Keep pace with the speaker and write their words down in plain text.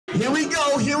Here we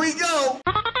go, here we go.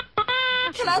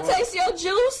 Can I taste your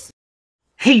juice?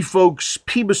 Hey folks,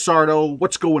 PBusardo,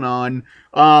 what's going on?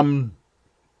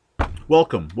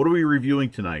 Welcome. What are we reviewing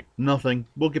tonight? Nothing.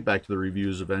 We'll get back to the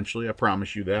reviews eventually, I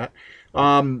promise you that.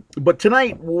 But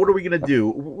tonight, what are we going to do?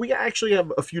 We actually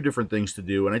have a few different things to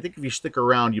do, and I think if you stick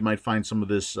around, you might find some of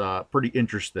this pretty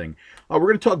interesting. We're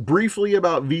going to talk briefly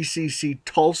about VCC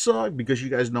Tulsa, because you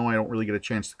guys know I don't really get a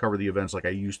chance to cover the events like I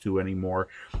used to anymore.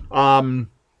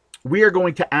 We are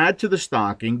going to add to the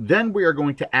stocking, then we are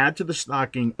going to add to the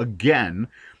stocking again.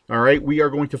 All right, we are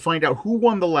going to find out who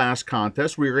won the last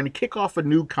contest. We are going to kick off a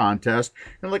new contest,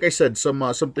 and like I said, some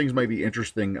things might be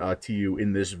interesting to you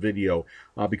in this video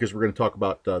because we're going to talk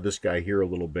about this guy here a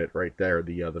little bit right there,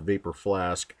 the Vapor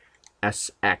Flask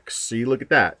SX. See, look at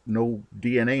that, no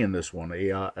DNA in this one,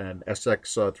 an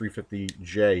SX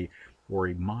 350J. Or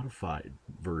a modified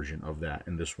version of that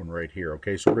in this one right here.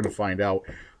 Okay, so we're going to find out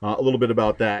a little bit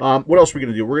about that. What else are we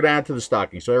going to do? We're going to add to the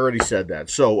stocking. So I already said that.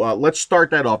 So let's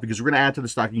start that off because we're going to add to the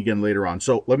stocking again later on.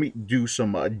 So let me do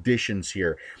some additions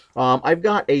here. I've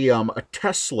got a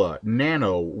Tesla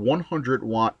Nano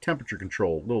 100-watt temperature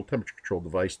control, little temperature control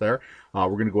device there. We're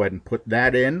going to go ahead and put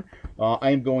that in.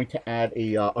 I am going to add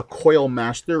a Coil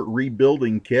Master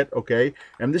rebuilding kit, okay?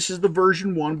 And this is the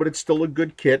version 1, but it's still a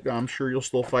good kit. I'm sure you'll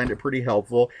still find it pretty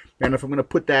helpful. And if I'm going to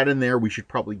put that in there, we should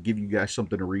probably give you guys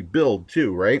something to rebuild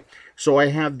too, right? So I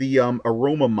have the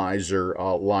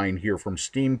Aromamizer line here from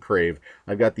Steam Crave.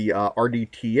 I've got the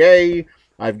RDTA.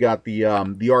 I've got the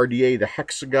RDA, the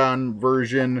hexagon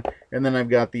version, and then I've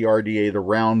got the RDA, the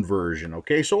round version.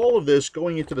 Okay, so all of this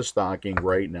going into the stocking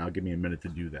right now. Give me a minute to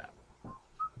do that.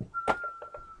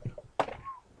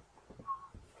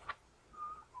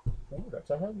 Oh, that's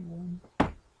a heavy one.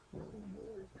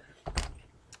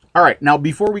 All right, now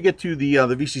before we get to the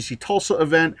VCC Tulsa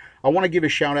event, I want to give a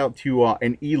shout out to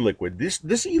an e-liquid.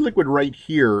 This e-liquid right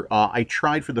here, I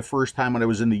tried for the first time when I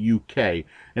was in the UK,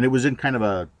 and it was in kind of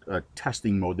a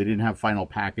testing mode. They didn't have final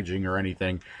packaging or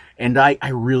anything, and I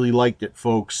really liked it,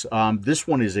 folks. This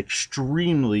one is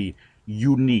extremely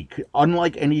unique,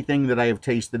 unlike anything that I have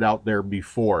tasted out there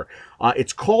before.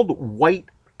 It's called White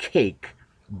Cake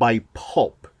by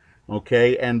Pulp.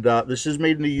 Okay, and this is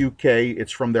made in the UK.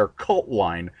 It's from their cult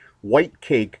line, White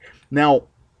Cake. Now,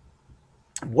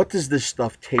 what does this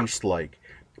stuff taste like?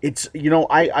 It's, you know,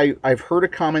 I've heard a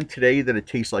comment today that it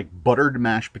tastes like buttered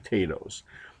mashed potatoes.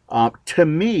 To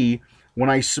me, when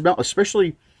I smell,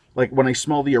 especially like when I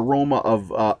smell the aroma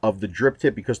of the drip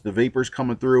tip because the vapor's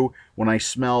coming through, when I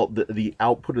smell the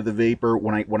output of the vapor,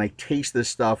 when I taste this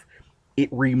stuff, it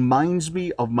reminds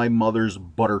me of my mother's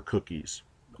butter cookies.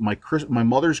 My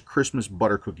mother's Christmas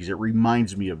butter cookies. It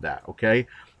reminds me of that, okay?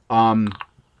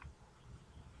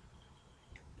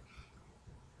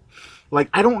 Like,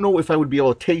 I don't know if I would be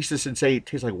able to taste this and say it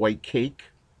tastes like white cake.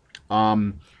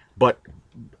 But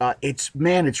it's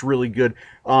really good.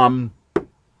 The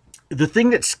thing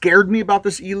that scared me about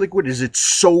this e-liquid is it's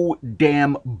so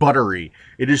damn buttery.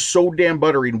 It is so damn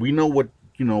buttery, and we know what,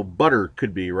 you know, butter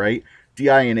could be, right?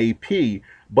 DI and AP.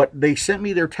 But they sent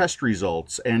me their test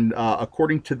results, and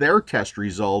according to their test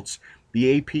results,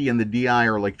 the AP and the DI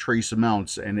are like trace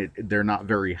amounts, and they're not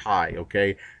very high,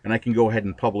 okay? And I can go ahead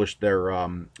and publish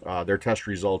their test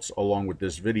results along with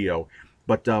this video.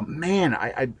 But man,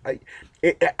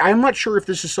 I'm not sure if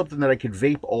this is something that I could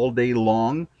vape all day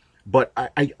long, but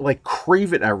I like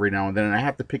crave it every now and then, and I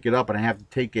have to pick it up, and I have to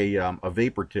take a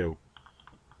vape or two.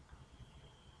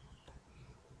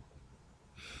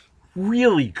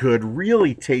 Really good,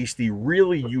 really tasty,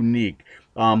 really unique.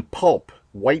 Pulp,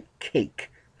 White Cake.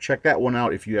 Check that one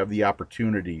out if you have the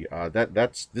opportunity.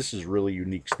 This is really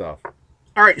unique stuff.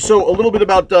 All right, so a little bit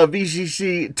about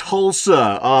VCC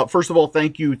Tulsa. First of all,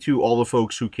 thank you to all the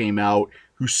folks who came out,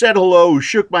 who said hello, who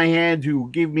shook my hand, who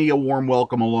gave me a warm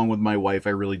welcome along with my wife. I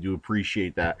really do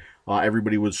appreciate that.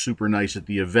 Everybody was super nice at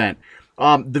the event.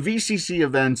 The VCC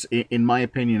events, in my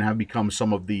opinion, have become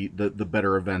some of the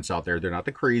better events out there. They're not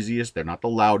the craziest. They're not the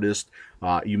loudest.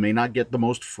 You may not get the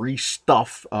most free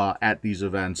stuff at these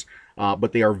events,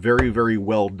 but they are very, very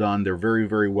well done. They're very,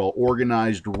 very well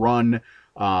organized, run,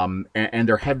 and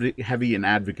they're heavy in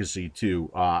advocacy, too.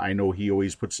 I know he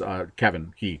always puts,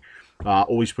 Kevin,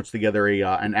 always puts together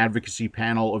an advocacy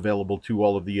panel available to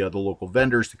all of the local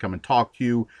vendors to come and talk to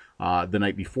you the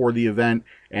night before the event,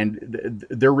 and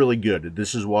they're really good.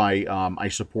 This is why I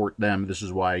support them. This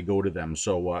is why I go to them.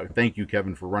 So thank you,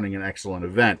 Kevin, for running an excellent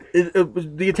event.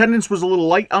 The attendance was a little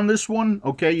light on this one.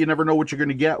 Okay, you never know what you're going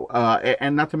to get,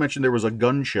 and not to mention there was a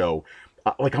gun show.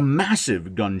 like a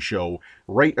massive gun show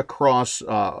right across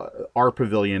our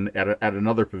pavilion at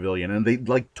another pavilion, and they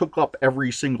like took up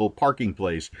every single parking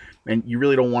place. And you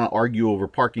really don't want to argue over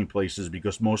parking places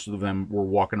because most of them were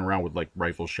walking around with like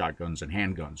rifles, shotguns, and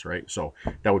handguns, right? So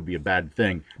that would be a bad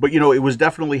thing. But you know, it was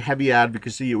definitely heavy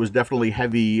advocacy. It was definitely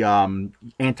heavy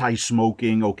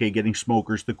anti-smoking. Okay, getting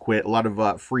smokers to quit. A lot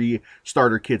of free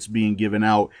starter kits being given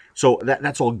out. So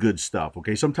that's all good stuff.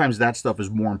 Okay, sometimes that stuff is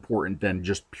more important than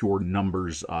just pure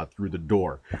numbers through the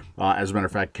door. As a matter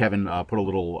of fact, Kevin put a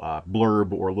little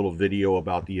blurb or a little video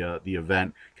about the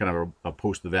event, kind of a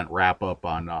post-event wrap-up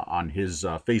on his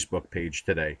Facebook page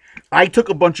today. I took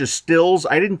a bunch of stills.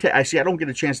 I don't get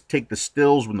a chance to take the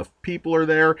stills when the people are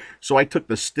there, so I took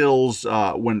the stills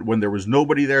when there was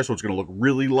nobody there, so it's going to look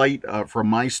really light from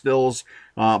my stills.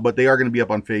 But they are going to be up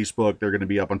on Facebook. They're going to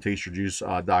be up on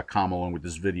tasteyourjuice.com along with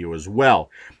this video as well.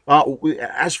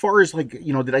 As far as like,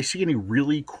 you know, did I see any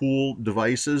really cool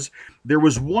devices? There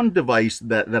was one device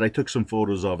that I took some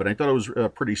photos of, and I thought it was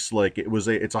pretty slick.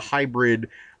 It's a hybrid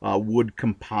wood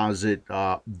composite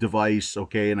device,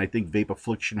 okay, and I think Vape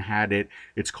Affliction had it.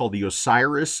 It's called the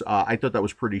Osiris. I thought that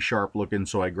was pretty sharp looking,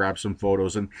 so I grabbed some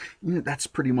photos, and that's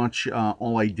pretty much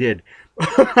all I did.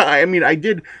 I mean, I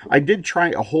did try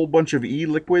a whole bunch of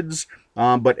e-liquids,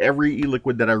 but every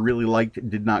e-liquid that I really liked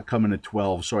did not come in a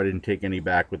 12, so I didn't take any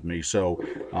back with me. So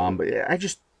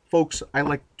folks, I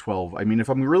like 12. I mean, if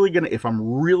I'm really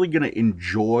gonna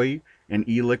enjoy an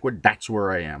e-liquid, that's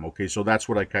where I am. Okay, so that's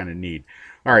what I kind of need.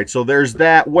 All right, so there's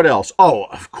that. What else? Oh,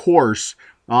 of course.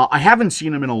 I haven't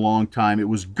seen him in a long time. It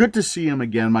was good to see him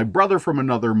again. My brother from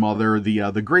another mother,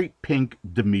 the great Pink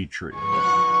Dimitri.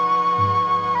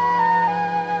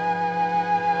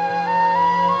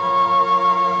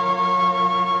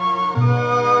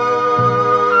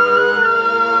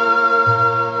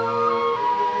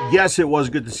 Yes, it was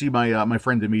good to see my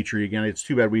friend Dimitri again. It's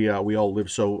too bad we all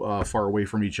live so far away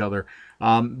from each other.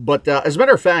 But as a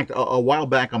matter of fact, a while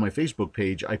back on my Facebook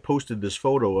page, I posted this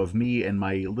photo of me and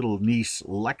my little niece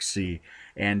Lexi,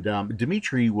 and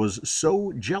Dimitri was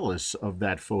so jealous of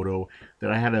that photo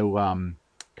that I had to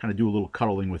kind of do a little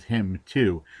cuddling with him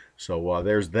too. So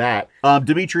there's that.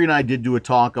 Dimitri and I did do a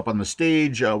talk up on the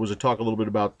stage. It was a talk a little bit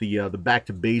about the back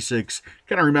to basics,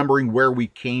 kind of remembering where we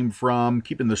came from,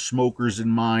 keeping the smokers in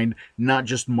mind, not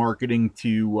just marketing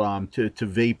to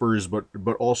vapors,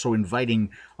 but also inviting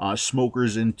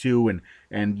smokers into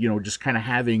and you know, just kind of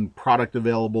having product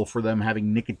available for them,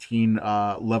 having nicotine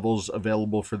levels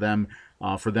available for them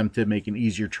to make an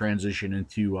easier transition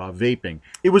into vaping.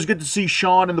 It was good to see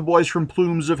Sean and the boys from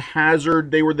Plumes of Hazard.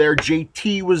 They were there.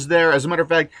 JT was there. As a matter of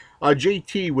fact,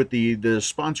 JT with the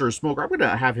sponsor of Smoker, I'm going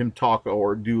to have him talk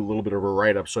or do a little bit of a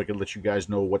write-up so I can let you guys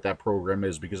know what that program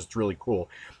is, because it's really cool.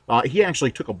 He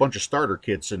actually took a bunch of starter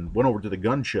kits and went over to the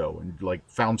gun show and like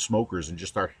found smokers and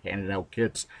just started handing out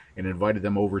kits and invited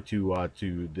them over to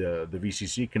the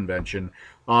VCC convention.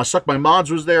 Suck My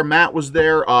Mods was there. Matt was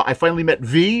there. I finally met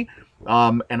V.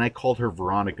 And I called her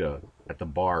Veronica at the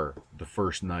bar the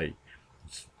first night.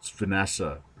 It's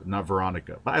Vanessa, not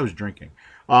Veronica. But I was drinking.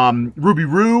 Ruby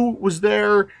Roo was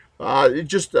there.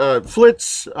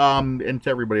 Flitz, and to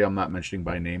everybody I'm not mentioning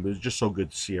by name. It was just so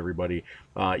good to see everybody.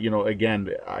 You know, again,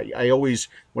 I always,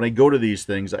 when I go to these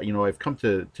things, you know, I've come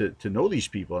to know these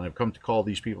people, and I've come to call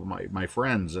these people my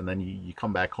friends, and then you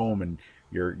come back home and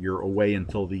you're away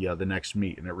until the next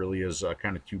meet, and it really is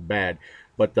kind of too bad.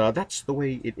 But that's the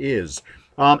way it is.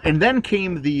 And then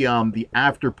came the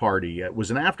after party. It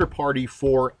was an after party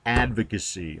for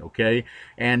advocacy, okay?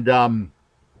 And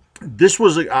this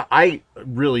was, I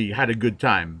really had a good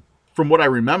time. From what I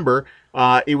remember,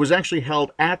 it was actually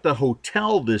held at the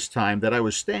hotel this time that I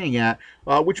was staying at,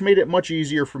 which made it much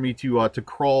easier for me to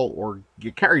crawl or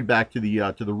get carried back to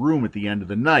the room at the end of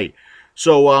the night.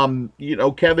 So, you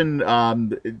know, Kevin,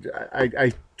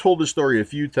 I told this story a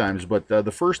few times, but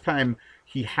the first time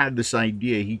he had this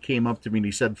idea, he came up to me and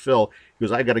he said, Phil, he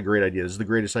goes, I got a great idea. This is the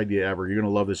greatest idea ever. You're going to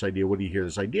love this idea. What do you hear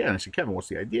this idea? And I said, Kevin, what's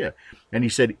the idea? And he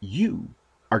said, you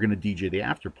are going to DJ the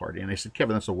after party. And I said,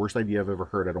 Kevin, that's the worst idea I've ever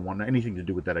heard. I don't want anything to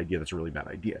do with that idea. That's a really bad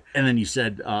idea. And then he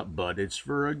said, but it's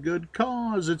for a good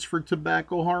cause. It's for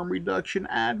tobacco harm reduction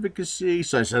advocacy.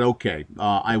 So I said, okay,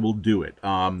 I will do it.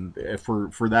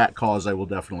 For that cause, I will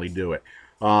definitely do it.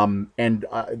 And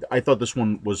I thought this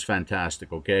one was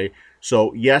fantastic, okay?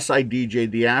 So, yes, I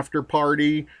DJ'd the after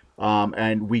party,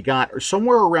 and we got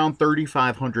somewhere around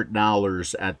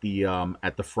 $3,500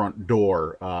 at the front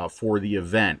door for the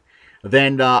event.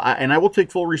 Then, and I will take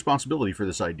full responsibility for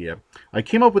this idea. I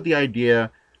came up with the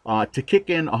idea to kick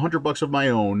in $100 of my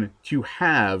own to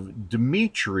have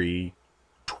Dimitri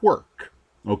twerk.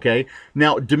 Okay.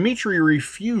 Now, Dimitri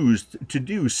refused to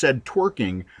do said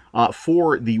twerking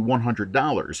for the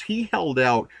 $100. He held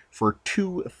out for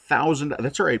 $2,000.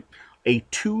 That's right, a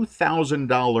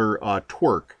 $2,000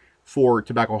 twerk for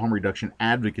tobacco harm reduction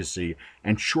advocacy.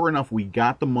 And sure enough, we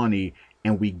got the money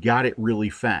and we got it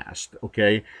really fast.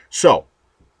 Okay. So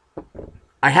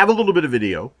I have a little bit of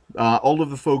video. All of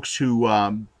the folks who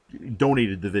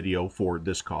donated the video for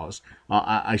this cause,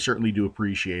 I certainly do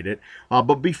appreciate it.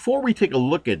 But before we take a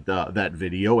look at that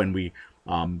video and we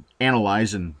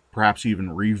analyze and perhaps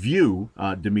even review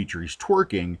Dimitri's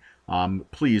twerking,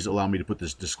 please allow me to put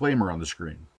this disclaimer on the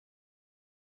screen.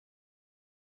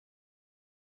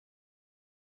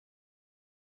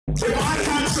 If I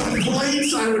had some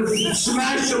plates, I would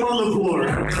smash them on the floor.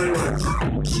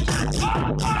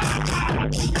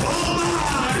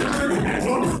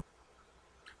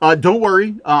 Don't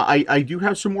worry, I do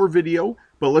have some more video,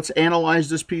 but let's analyze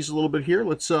this piece a little bit here.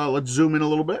 Let's zoom in a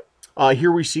little bit.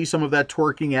 Here we see some of that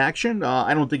twerking action.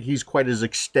 I don't think he's quite as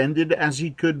extended as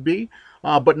he could be,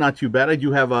 but not too bad. I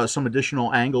do have some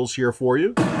additional angles here for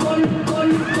you. Oh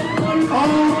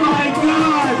my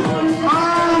God!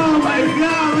 Oh my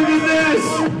God! Look at this!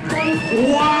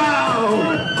 Wow!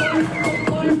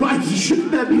 Why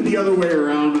shouldn't that be the other way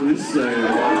around on this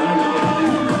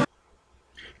side?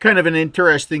 Kind of an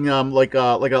interesting, like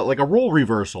a role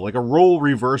reversal,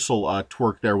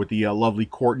 twerk there with the lovely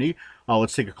Courtney.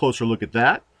 Let's take a closer look at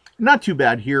that. Not too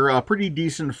bad here. Pretty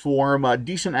decent form,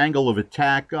 decent angle of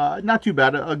attack. Not too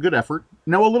bad. A good effort.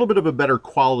 Now a little bit of a better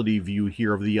quality view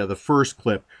here of the first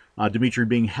clip. Dimitri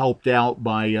being helped out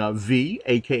by V,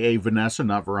 aka Vanessa,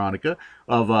 not Veronica,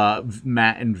 of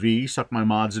Matt and V, Suck My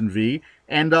Mods and V,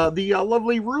 and the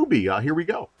lovely Ruby. Here we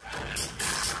go.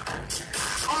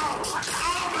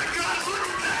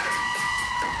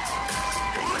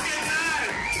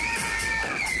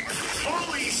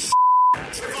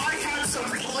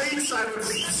 I would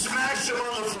smash them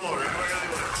on the floor.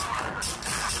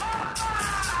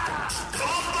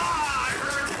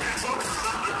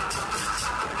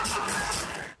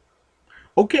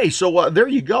 Okay, so there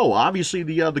you go. Obviously,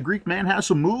 the Greek man has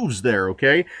some moves there.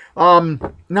 Okay.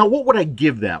 Now, what would I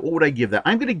give that? What would I give that?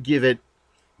 I'm going to give it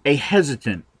a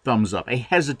hesitant thumbs up. A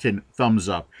hesitant thumbs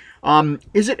up.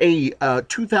 Is it a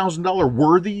 $2,000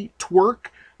 worthy twerk?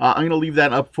 I'm going to leave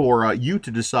that up for you to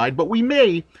decide. But we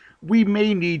may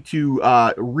need to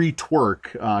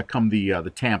retwerk come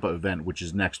the Tampa event, which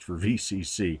is next for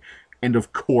VCC. And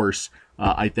of course,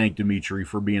 I thank Dimitri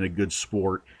for being a good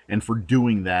sport and for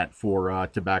doing that for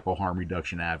tobacco harm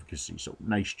reduction advocacy. So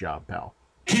nice job, pal.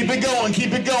 Keep it going,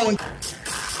 keep it going.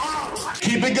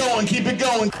 Keep it going, keep it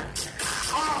going.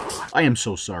 I am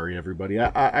so sorry, everybody.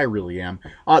 I really am.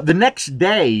 The next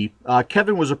day,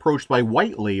 Kevin was approached by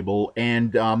White Label,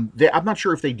 and I'm not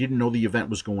sure if they didn't know the event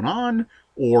was going on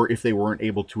or if they weren't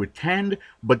able to attend,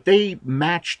 but they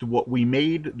matched what we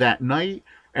made that night.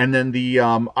 And then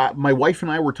my wife and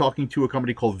I were talking to a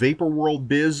company called Vape Forward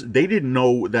Biz. They didn't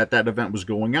know that event was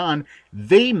going on.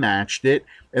 They matched it.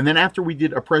 And then after we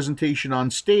did a presentation on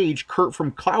stage, Kurt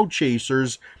from Cloud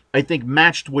Chasers, I think,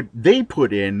 matched what they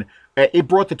put in. It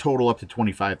brought the total up to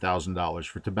 $25,000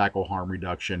 for tobacco harm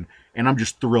reduction, and I'm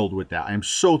just thrilled with that. I'm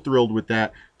so thrilled with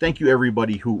that. Thank you,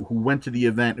 everybody who went to the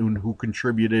event and who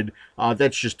contributed.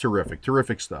 That's just terrific,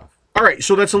 terrific stuff. All right,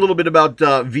 so that's a little bit about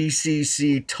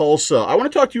VCC Tulsa. I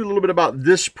want to talk to you a little bit about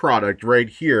this product right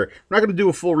here. I'm not going to do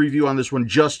a full review on this one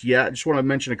just yet. I just want to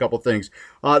mention a couple things.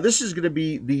 This is going to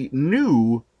be the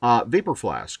new Vapor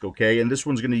Flask, okay? And this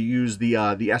one's going to use the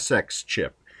SX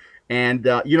chip. And,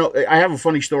 you know, I have a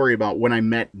funny story about when I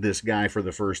met this guy for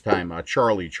the first time.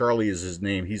 Charlie. Charlie is his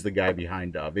name. He's the guy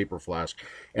behind Vapor Flask.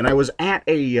 And I was at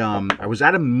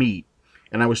a meet,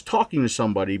 and I was talking to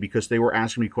somebody because they were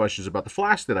asking me questions about the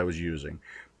flask that I was using.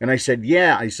 And I said,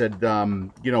 yeah,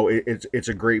 you know, it's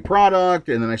a great product.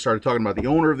 And then I started talking about the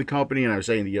owner of the company, and I was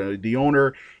saying, the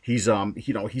owner, he's,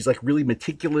 you know, he's like really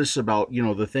meticulous about, you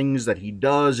know, the things that he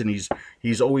does. And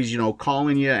he's always, you know,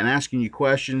 calling you and asking you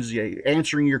questions,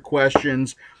 answering your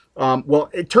questions. Well,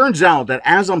 it turns out that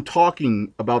as I'm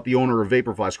talking about the owner of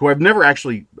Vapor Flask, who I've never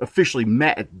actually officially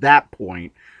met at that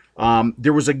point,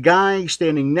 there was a guy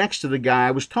standing next to the guy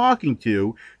I was talking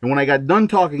to, and when I got done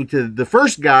talking to the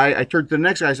first guy, I turned to the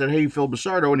next guy, I said, hey, Phil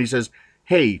Busardo, and he says,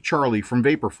 hey, Charlie from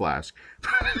Vapor Flask.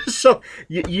 So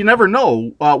you never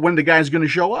know when the guy's going to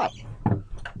show up.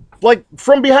 Like,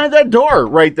 from behind that door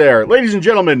right there. Ladies and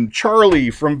gentlemen, Charlie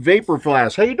from Vapor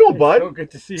Flask. How you doing, bud? So good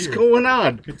to see you. What's going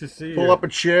on? Good to see you. Pull up a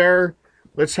chair.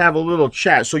 Let's have a little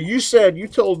chat. So you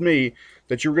told me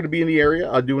that you were going to be in the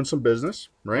area doing some business,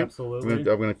 right? Absolutely. I'm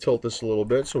going to tilt this a little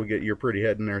bit so we get your pretty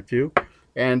head in there too.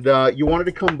 and you wanted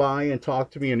to come by and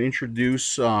talk to me and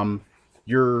introduce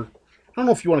your. I don't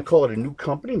know if you want to call it a new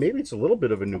company. Maybe it's a little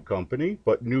bit of a new company,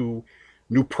 but new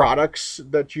products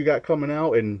that you got coming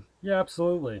out. And Yeah,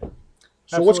 absolutely.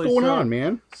 so, what's Absolutely. going on,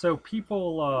 man? So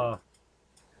people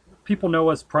know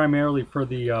us primarily for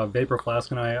the Vapor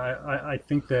Flask, and I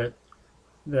think that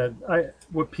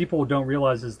what people don't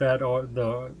realize is that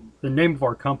the name of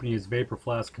our company is Vapor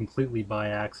Flask completely by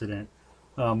accident.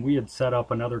 We had set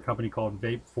up another company called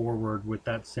Vape Forward with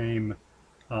that same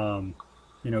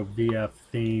VF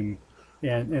theme,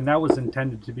 and that was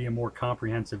intended to be a more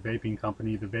comprehensive vaping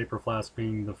company. The Vapor Flask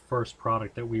being the first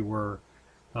product that we were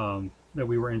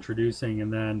introducing,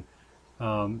 and then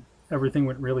everything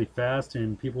went really fast,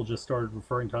 and people just started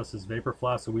referring to us as Vapor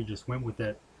Flask, so we just went with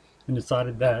it and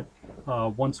decided that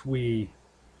once we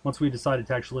decided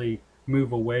to actually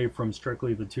move away from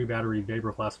strictly the 2-battery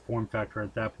Vapor Flask form factor,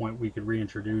 at that point we could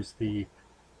reintroduce the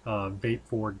Vape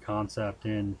Forward concept,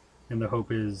 and the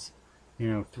hope is,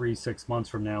 3-6 months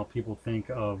from now, people think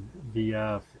of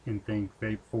VF and think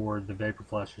Vape Forward, the Vapor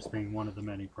Flask, just being one of the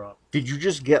many products. Did you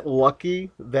just get lucky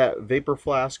that Vapor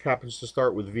Flask happens to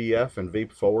start with VF and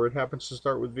Vape Forward happens to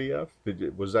start with VF?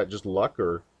 Was that just luck,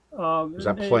 or was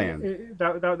that planned?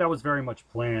 That was very much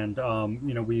planned.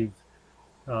 We've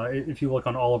if you look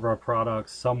on all of our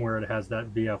products, somewhere it has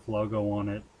that VF logo on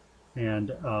it,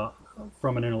 and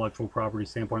from an intellectual property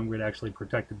standpoint, we'd actually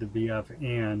protected the VF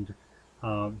and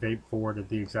Vape Forward at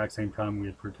the exact same time we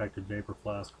had protected Vapor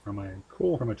Flask from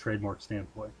a trademark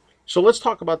standpoint. So let's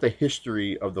talk about the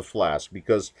history of the Flask,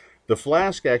 because the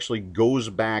Flask actually goes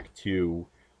back to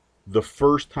the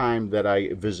first time that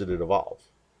I visited Evolve,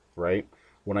 right?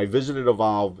 When I visited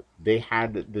Evolve, they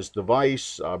had this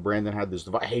device. Brandon had this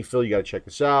device. Hey, Phil, you got to check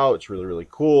this out. It's really, really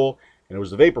cool. And it was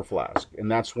the Vapor Flask.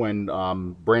 And that's when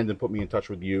Brandon put me in touch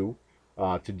with you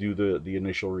to do the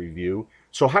initial review.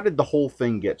 So how did the whole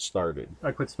thing get started?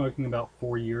 I quit smoking about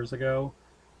 4 years ago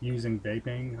using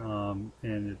vaping.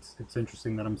 And it's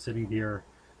interesting that I'm sitting here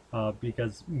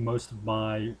because most of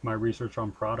my research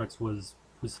on products was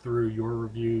through your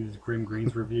reviews, Grim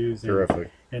Green's reviews. Terrific.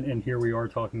 And here we are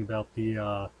talking about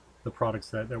the products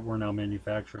that we're now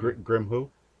manufacturing. Grim who?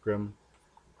 Grim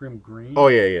Green. Oh,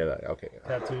 yeah. Okay.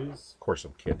 Tattoos. Of course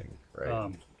I'm kidding,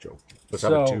 right? Joke. Let's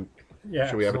so, have a toot. Yeah,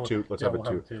 Should we have a toot? Let's have a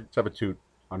we'll toot. Let's have a toot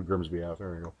on Grim's behalf.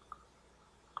 There we go.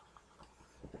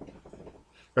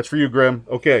 That's for you, Grim.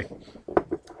 Okay.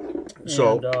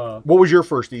 So, and, what was your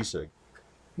first e-cig?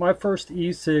 My first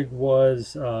e-cig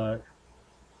was the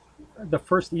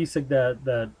first e-cig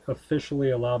that officially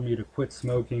allowed me to quit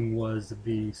smoking was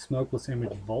the Smokeless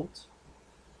Image Volt,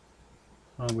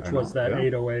 which was that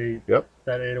 808. Yep.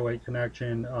 That 808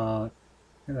 connection, and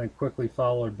then quickly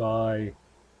followed by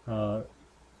a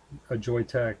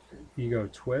Joytech Ego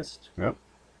Twist. Yep.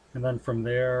 And then from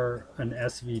there, an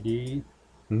SVD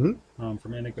from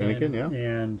Anakin. Yeah.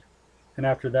 And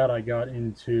after that, I got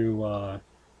into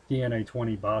DNA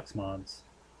 20 box mods.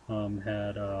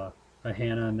 Had a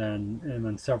Hannah and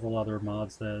then several other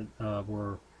mods that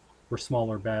were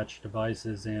smaller batch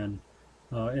devices, and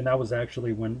that was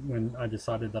actually when I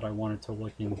decided that I wanted to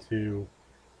look into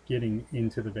getting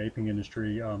into the vaping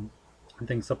industry. I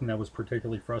think something that was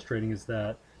particularly frustrating is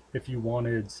that if you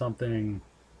wanted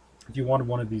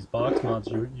one of these box mods,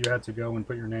 you had to go and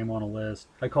put your name on a list.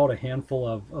 I called a handful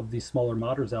of these smaller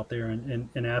modders out there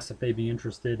and asked if they'd be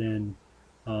interested in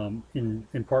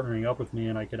partnering up with me,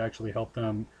 and I could actually help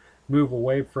them move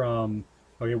away from,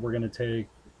 okay, we're going to take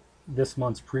this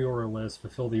month's pre-order list,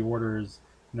 fulfill the orders,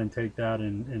 and then take that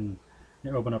and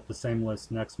open up the same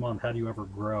list next month. How do you ever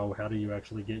grow? How do you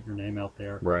actually get your name out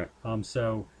there? Right. I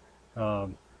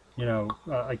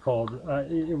called,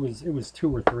 it was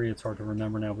 2 or 3, it's hard to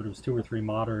remember now, but it was 2 or 3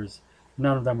 modders.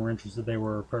 None of them were interested. They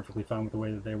were perfectly fine with the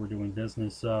way that they were doing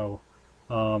business. So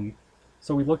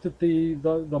we looked at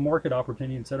the market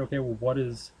opportunity and said, okay, well,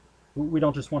 we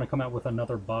don't just want to come out with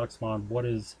another box mod. What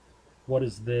is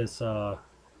this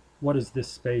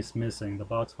space missing, the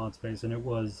box mod space? And it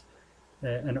was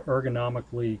an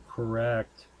ergonomically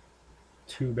correct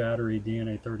 2-battery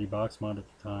DNA 30 box mod at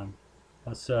the time.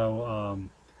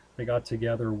 I got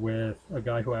together with a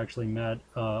guy who I actually met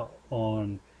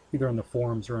on either in the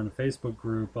forums or in a Facebook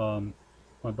group.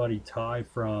 My buddy Ty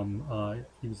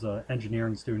he was an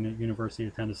engineering student at University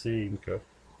of Tennessee. Okay.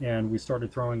 And we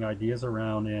started throwing ideas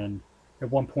around, and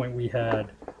at one point we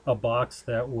had a box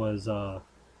that was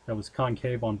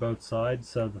concave on both sides.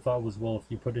 So the thought was, well, if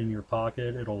you put it in your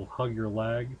pocket, it'll hug your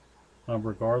leg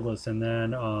regardless. And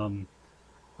then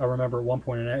I remember at one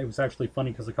point, and it was actually funny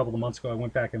because a couple of months ago I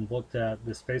went back and looked at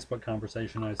this Facebook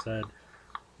conversation. I said,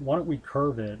 why don't we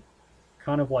curve it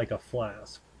kind of like a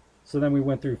flask? So then we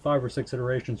went through 5 or 6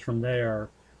 iterations from there,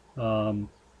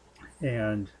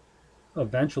 and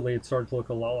eventually it started to look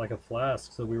a lot like a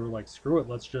flask. So we were like, screw it,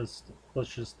 let's just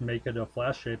make it a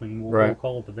flask shape, and we'll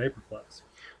call it the Vapor Flask.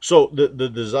 So the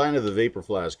design of the Vapor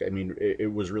Flask, I mean,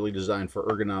 it was really designed for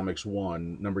ergonomics.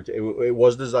 One, number two, it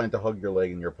was designed to hug your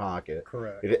leg in your pocket.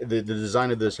 Correct. The design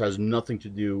of this has nothing to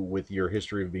do with your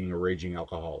history of being a raging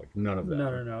alcoholic. None of that.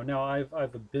 No. Now I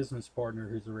have a business partner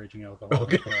who's a raging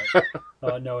alcoholic. Okay.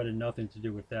 But, no, it had nothing to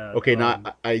do with that. Okay, now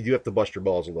I do have to bust your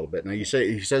balls a little bit. Now he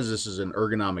says this is an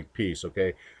ergonomic piece.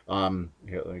 Okay,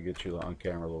 here, let me get you on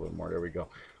camera a little bit more. There we go.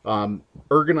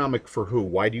 Ergonomic for who?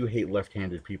 Why do you hate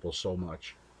left-handed people so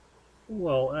much?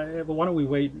 Well, but why don't we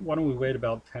wait? Why don't we wait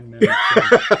about 10 minutes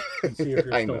and see if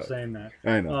you're still saying that?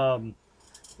 I know.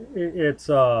 It's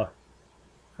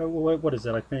what is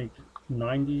it? I think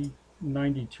 92%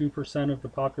 of the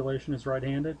population is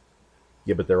right-handed.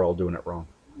 Yeah, but they're all doing it wrong.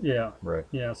 Yeah. Right.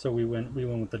 Yeah. So we went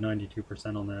with the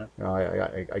 92% on that.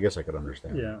 I guess I could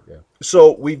understand. Yeah. Yeah.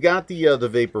 So we've got the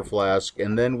Vapor Flask,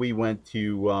 and then we went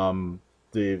to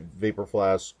the Vapor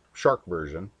Flask Shark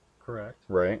version. Correct.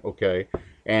 Right. Okay.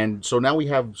 And so now we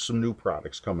have some new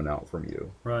products coming out from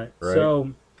you. Right.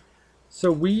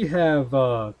 So we have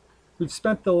we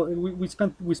spent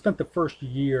the first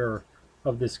year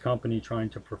of this company trying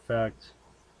to perfect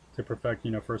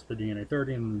first the DNA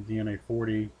 30 and the DNA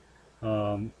 40.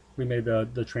 We made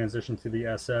the transition to the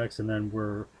SX, and then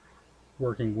we're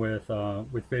working with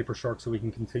Vapor Shark so we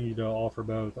can continue to offer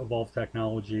both Evolve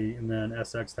technology and then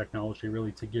SX technology,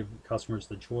 really to give customers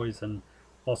the choice, and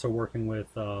also working with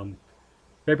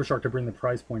Vapor Shark to bring the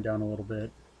price point down a little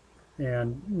bit.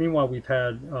 And meanwhile, we've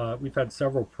had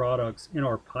several products in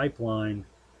our pipeline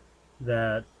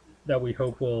that we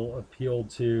hope will appeal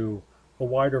to a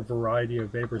wider variety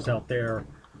of vapors out there,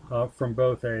 from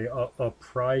both a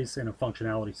price and a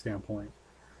functionality standpoint.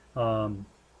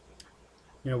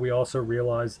 We also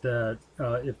realize that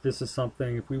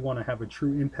if we want to have a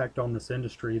true impact on this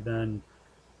industry, then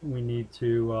we need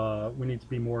to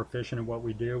be more efficient at what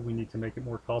we do. We need to make it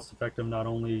more cost effective, not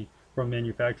only from a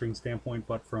manufacturing standpoint,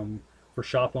 but for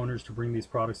shop owners to bring these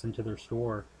products into their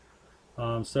store.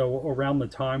 So around the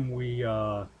time we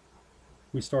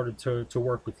started to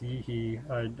work with Yihi,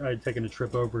 I had taken a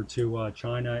trip over to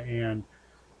China, and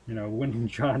when in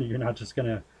China, you're not just going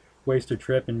to waste a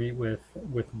trip and meet with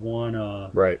one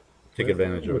Take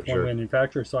advantage of it, one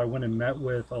manufacturer. So I went and met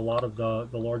with a lot of the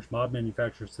large mod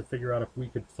manufacturers to figure out if we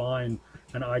could find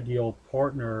an ideal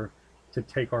partner to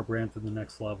take our brand to the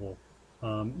next level,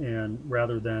 and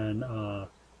rather than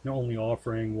only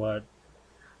offering what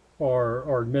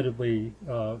are admittedly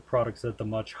products at the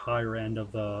much higher end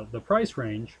of the price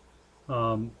range,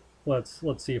 let's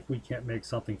see if we can't make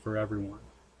something for everyone.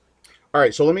 All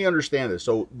right, so let me understand this.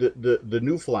 So the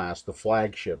new flask, the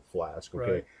flagship flask,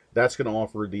 okay, right, that's going to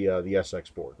offer the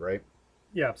SX board, right?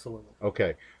 Yeah, absolutely.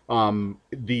 Okay.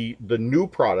 The new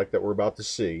product that we're about to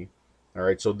see, all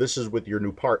right, so this is with your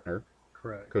new partner.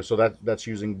 Correct. So that's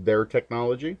using their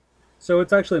technology? So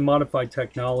it's actually modified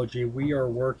technology. We are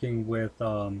working with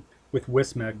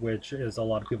Wismec, which is, a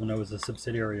lot of people know, is a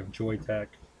subsidiary of Joytech.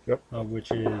 Yep.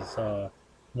 Which is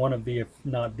one of the, if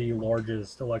not the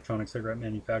largest electronic cigarette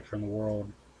manufacturer in the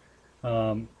world.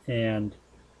 And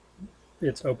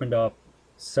it's opened up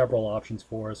several options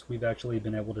for us. We've actually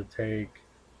been able to take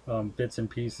bits and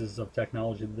pieces of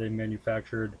technology that they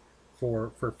manufactured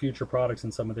for future products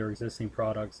and some of their existing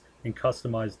products, and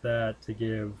customize that to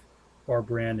give our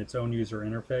brand its own user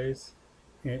interface,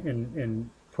 and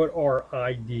put our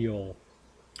ideal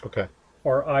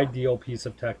piece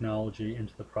of technology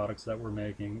into the products that we're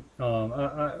making.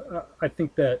 I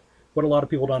think that what a lot of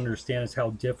people don't understand is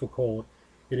how difficult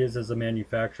it is as a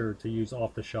manufacturer to use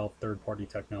off-the-shelf third-party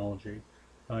technology.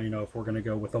 If we're going to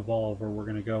go with Evolve, or we're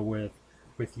going to go with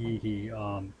Yihi,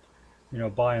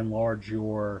 by and large,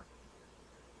 you're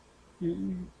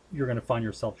going to find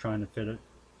yourself trying to fit it,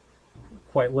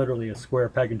 quite literally, a square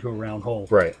peg into a round hole.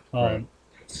 Right.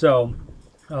 So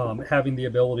having the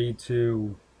ability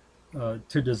to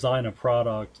design a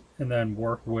product and then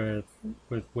work with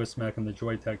Wismec and the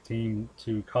Joytech team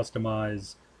to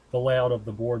customize the layout of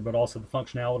the board, but also the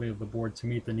functionality of the board to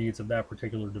meet the needs of that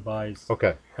particular device,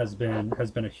 has been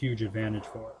a huge advantage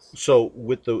for us. So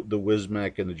with the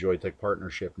Wismec and the Joytech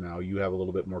partnership, now you have a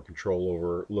little bit more control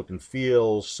over look and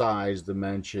feel, size,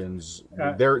 dimensions.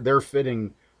 They're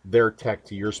fitting their tech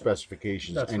to your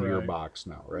specifications and your box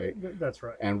now, right? That's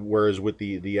right. And whereas with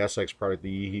the SX product,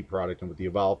 the Yihi product, and with the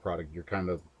Evolve product, you're kind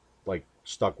of like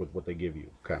stuck with what they give you,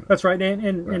 kind of. That's right.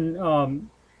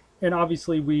 And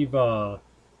obviously we've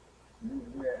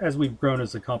as we've grown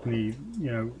as a company,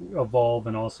 Evolve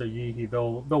and also Yeehee,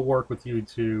 they'll work with you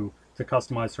to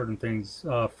customize certain things.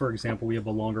 For example, we have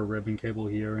a longer ribbon cable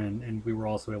here, and we were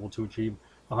also able to achieve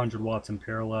 100 watts in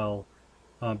parallel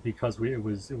because it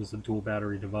was a dual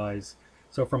battery device.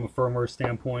 So from a firmware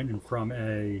standpoint and from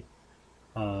a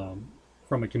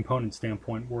component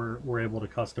standpoint, we're able to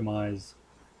customize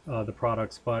the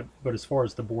products. But as far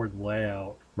as the board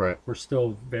layout, Right. we're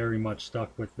still very much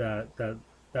stuck with that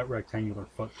rectangular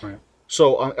footprint.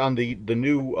 So on the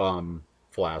new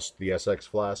Flask, the SX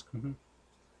Flask,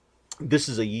 this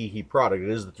is a Yeehee product. It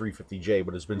is the 350J,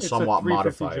 but it's been somewhat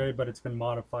modified. 350J, but it's been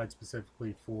modified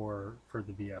specifically for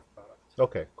the BF product.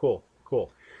 Okay, cool.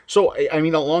 So, I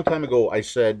mean, a long time ago, I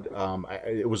said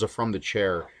it was a From the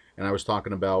Chair, and I was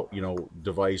talking about,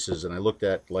 devices, and I looked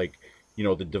at, like,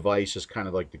 the device is kind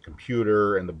of like the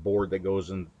computer, and the board that goes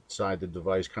inside the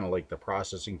device, kind of like the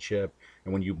processing chip.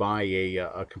 And when you buy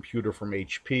a computer from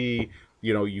HP,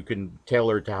 you can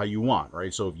tailor it to how you want,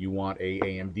 right? So if you want a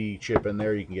AMD chip in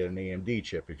there, you can get an AMD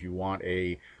chip. If you want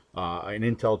an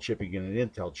Intel chip, you get an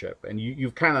Intel chip. And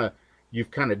you've kind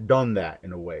of done that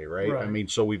in a way, right? I mean,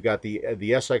 so we've got the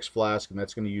SX Flask, and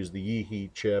that's going to use the Yeehee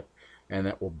chip, and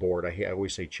that board. I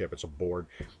always say chip; it's a board.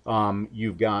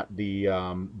 You've got the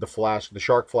Flask, the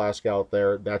Shark Flask out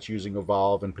there. That's using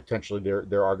Evolve, and potentially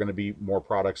there are going to be more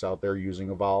products out there using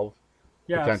Evolve.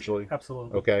 Yeah, potentially.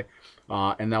 Absolutely. Okay.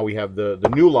 And now we have the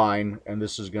new line, and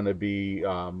this is going to be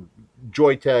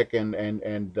Joytech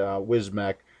and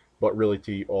Wismec, but really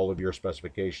to all of your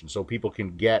specifications. So people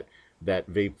can get that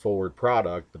Vape Forward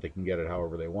product, but they can get it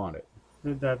however they want it.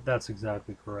 That's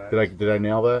exactly correct. Did I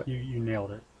nail that? You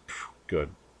nailed it. Good.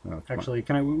 Oh, actually,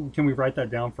 can we write that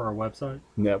down for our website?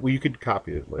 Yeah, well, you could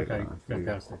copy it later. Okay,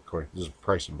 fantastic. Of course, there's a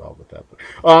price involved with that. But,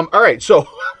 all right, so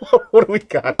what do we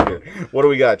got here? What do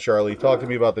we got, Charlie? Talk to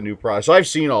me about the new product. So I've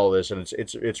seen all this, and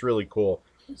it's really cool.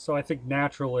 So I think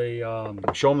naturally,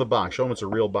 show them the box. Show them it's a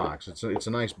real box. It's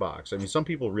a nice box. I mean, some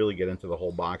people really get into the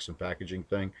whole box and packaging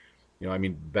thing. I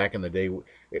mean, back in the day,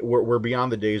 we're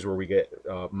beyond the days where we get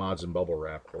mods in bubble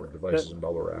wrap or devices in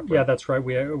bubble wrap. Right? Yeah, that's right.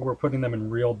 We're putting them in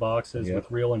real boxes with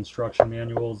real instruction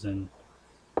manuals and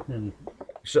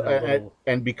so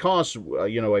and because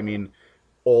I mean,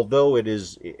 although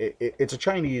it's a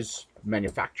Chinese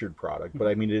manufactured product, but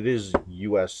I mean it is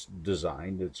U.S.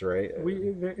 designed. It's right.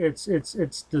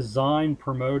 It's designed,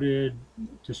 promoted,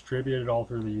 distributed all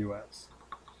through the U.S.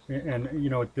 And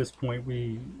at this point,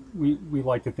 we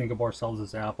like to think of ourselves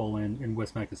as Apple and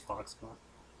Wismec as Foxconn.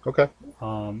 Okay.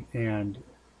 And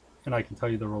I can tell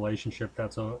you the relationship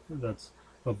that's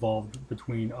evolved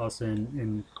between us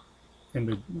and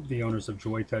the owners of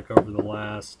Joytech over the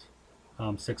last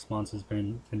 6 months has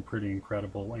been pretty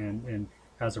incredible. And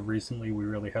as of recently, we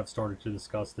really have started to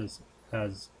discuss this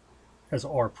as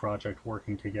our project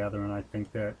working together. And I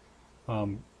think that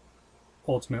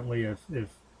ultimately,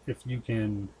 if you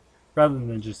can, rather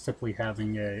than just simply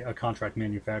having a contract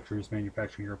manufacturer who's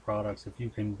manufacturing your products, if you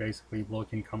can basically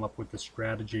look and come up with the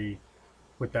strategy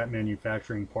with that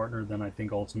manufacturing partner, then I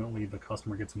think ultimately the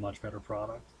customer gets a much better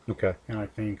product. Okay. And I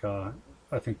think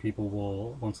people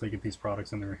will, once they get these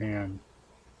products in their hand,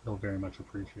 they'll very much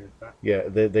appreciate that. Yeah,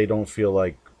 they don't feel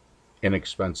like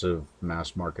inexpensive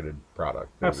mass marketed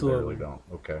product. Absolutely. They really don't.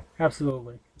 Okay.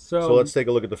 Absolutely. So let's take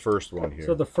a look at the first one here.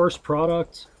 So the first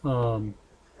product,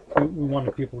 we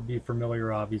wanted people to be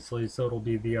familiar, obviously. So it'll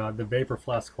be the Vapor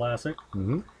Flask Classic.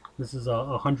 Mm-hmm. This is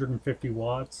 150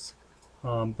 watts,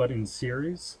 but in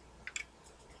series.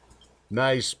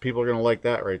 Nice. People are going to like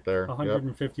that right there.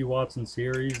 150 watts in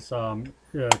series.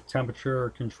 Temperature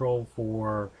control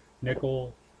for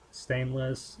nickel,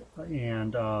 stainless,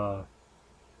 and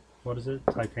what is it?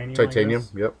 Titanium. Titanium.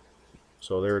 Yep.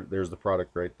 So there's the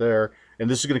product right there, and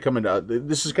this is going to come into.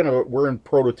 This is kind of we're in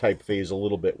prototype phase a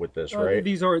little bit with this, right?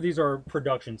 These are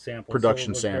production samples.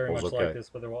 Production so samples. Very much okay. like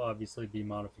this, but there will obviously be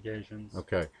modifications.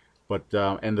 Okay. But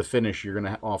and the finish, you're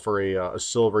going to offer a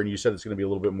silver, and you said it's going to be a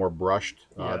little bit more brushed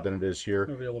than it is here.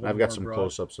 I've got some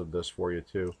close-ups of this for you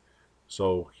too.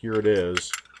 So here it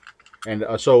is, and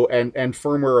and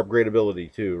firmware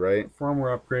upgradability too, right?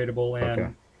 Firmware upgradable,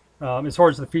 and as far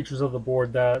as the features of the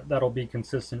board, that'll be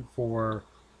consistent for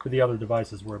the other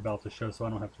devices we're about to show, so I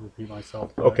don't have to repeat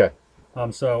myself. But, okay.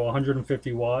 So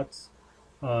 150 watts,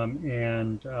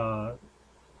 and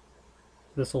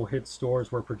this will hit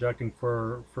stores. We're projecting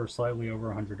for slightly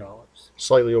over $100.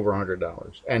 Slightly over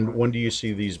 $100. And when do you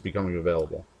see these becoming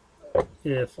available?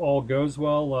 If all goes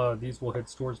well, these will hit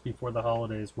stores before the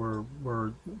holidays. We're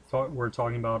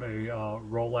talking about a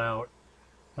rollout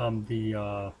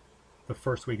the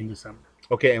first week in December.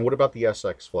 Okay, and what about the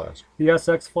SX Flask? The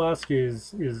SX Flask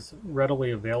is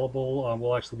readily available.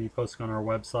 We'll actually be posting on our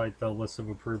website the list of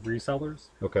approved resellers.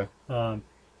 Okay.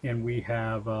 And we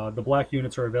have the black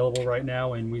units are available right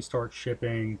now, and we start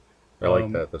shipping. I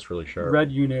like that. That's really sharp.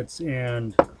 Red units,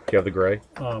 and Do you have the gray?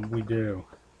 we do.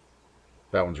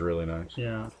 That one's really nice.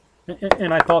 Yeah.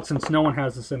 And I thought since no one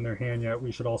has this in their hand yet,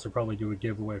 we should also probably do a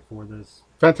giveaway for this.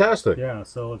 Fantastic. Yeah,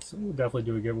 so let's definitely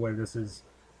do a giveaway. This is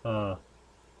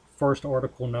first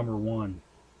article number 1.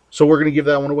 So we're going to give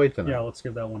that one away tonight? Yeah, let's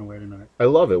give that one away tonight. I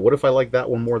love it. What if I like that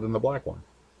one more than the black one?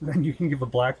 Then you can give a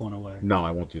black one away. No,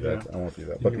 I won't do that. Yeah. I won't do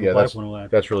that. You But can yeah, give a black one away.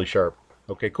 that's really sharp.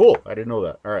 Okay, cool. I didn't know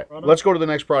that. All right. Let's go to the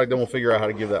next product, then we'll figure out how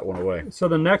to give that one away. So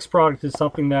the next product is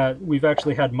something that we've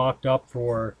actually had mocked up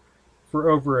for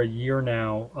over a year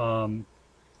now,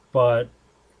 but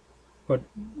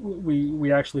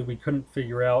we couldn't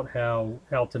figure out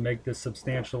how to make this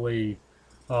substantially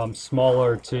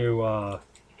smaller to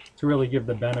really give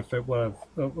the benefit of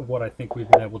what I think we've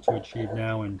been able to achieve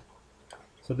now. And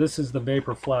so this is the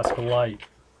Vapor Flask Lite.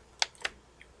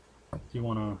 Do you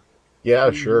want to?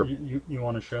 Yeah, sure. You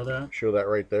want to show that? Show that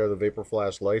right there, the Vapor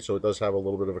Flask Lite. So it does have a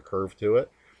little bit of a curve to it.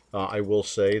 I will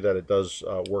say that it does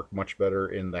work much better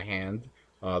in the hand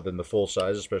than the full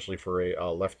size, especially for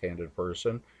a left-handed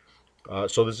person.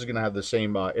 So this is going to have the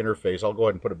same interface. I'll go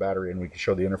ahead and put a battery in. We can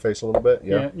show the interface a little bit.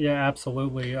 Yeah,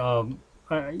 absolutely.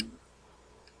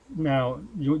 Now,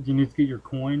 do you need to get your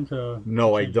coin to?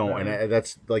 No, I don't, and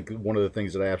that's like one of the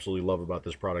things that I absolutely love about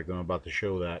this product. I'm about to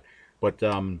show that, but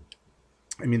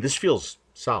I mean, this feels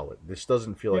solid. This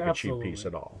doesn't feel like a cheap piece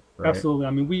at all. Right? Absolutely.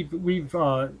 I mean,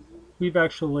 we've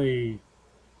actually,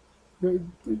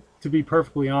 to be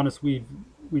perfectly honest, we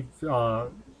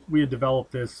had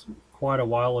developed this quite a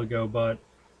while ago, but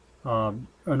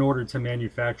in order to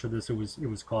manufacture this, it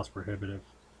was cost prohibitive.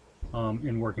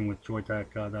 In working with Joytech,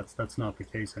 that's not the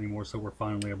case anymore. So we're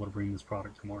finally able to bring this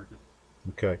product to market.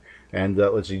 Okay, and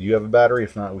let's see. Do you have a battery?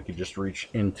 If not, we could just reach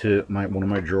into one of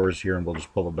my drawers here, and we'll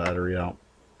just pull the battery out.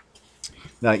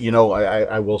 Now, you know,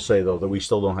 I will say though that we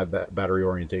still don't have battery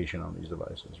orientation on these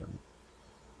devices, right?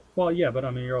 Well, yeah, but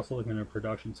I mean, you're also looking at a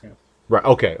production sample. Right.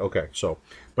 Okay. Okay. So,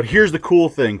 but here's the cool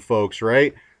thing, folks.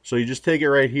 Right. So you just take it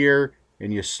right here,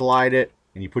 and you slide it,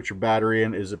 and you put your battery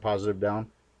in. Is it positive down?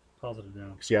 Positive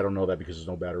down. See, I don't know that because there's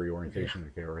no battery orientation.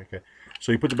 Yeah. Okay, right? Okay.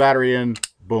 So you put the battery in,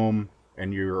 boom,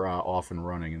 and you're off and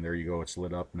running, and there you go. It's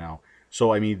lit up now.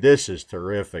 So I mean, this is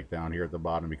terrific down here at the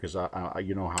bottom because I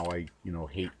you know how I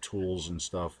hate tools and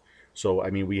stuff. So I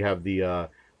mean, we have the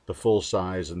full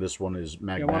size, and this one is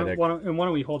magnetic. Yeah, why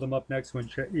don't we hold them up next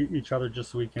to each other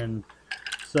just so we can.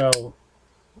 So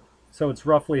it's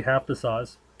roughly half the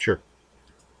size. Sure.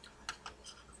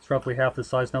 It's roughly half the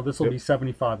size. Now this will be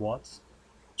 75 watts.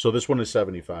 So this one is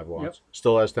 75 watts. Yep.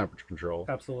 Still has temperature control.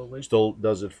 Absolutely. Still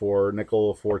does it for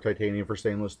nickel, for titanium, for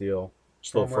stainless steel.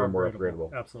 Still firmware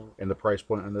upgradable. Absolutely. And the price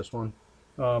point on this one?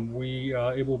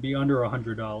 It will be under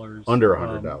 $100. Under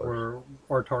 $100.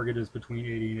 Our target is between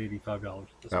 $80 and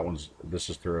 $85. This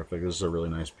is terrific. This is a really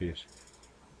nice piece.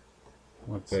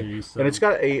 Let's see. So, and it's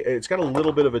got a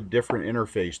little bit of a different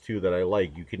interface too that I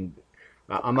like. You can.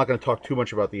 I'm not going to talk too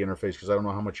much about the interface because I don't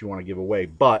know how much you want to give away,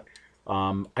 but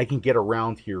I can get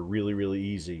around here really, really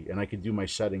easy, and I can do my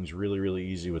settings really, really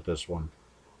easy with this one.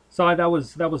 So that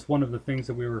was one of the things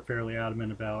that we were fairly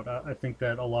adamant about. I think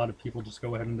that a lot of people just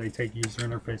go ahead and they take user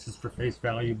interfaces for face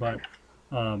value, but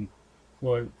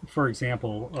well, for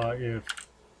example, if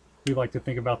we like to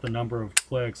think about the number of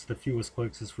clicks, the fewest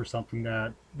clicks is for something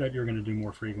that you're going to do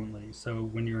more frequently. So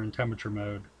when you're in temperature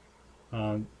mode,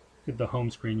 at the home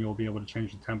screen, you'll be able to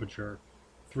change the temperature.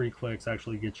 3 clicks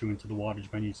actually get you into the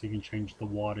wattage menu, so you can change the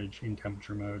wattage in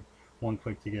temperature mode. 1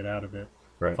 click to get out of it.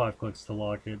 Right. 5 clicks to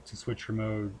lock it. To switch your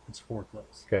mode, it's 4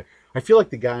 clicks. Okay. I feel like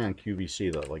the guy on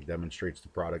QVC that like demonstrates the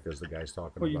product as the guy's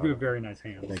talking about. Well, you do have very nice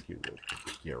hands. Thank you.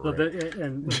 Yeah, So right.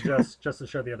 and just to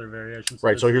show the other variations.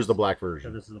 Right. So here's the black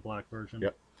version. Yeah, this is the black version.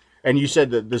 Yep. And you said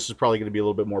that this is probably going to be a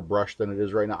little bit more brushed than it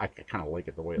is right now. I kind of like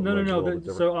it the way it looks.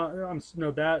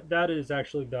 No. That is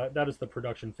actually that is the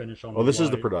production finish on. Oh, this is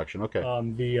the production. Okay.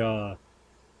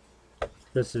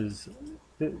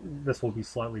 This will be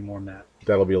slightly more matte.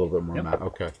 That'll be a little bit more matte.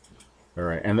 Okay. All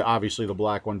right. And obviously the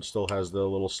black one still has the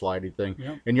little slidey thing.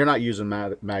 Yep. And you're not using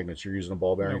magnets. You're using a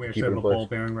ball bearing No, we to keep actually it have in a place. ball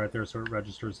bearing right there, so it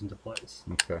registers into place.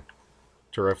 Okay.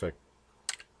 Terrific.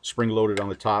 Spring loaded on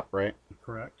the top, right?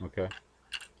 Correct. Okay.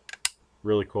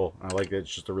 Really cool. I like it.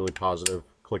 It's just a really positive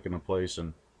click into place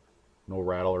and no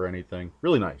rattle or anything.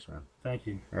 Really nice, man. Thank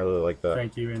you. I really like that.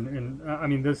 Thank you. And I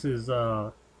mean, this is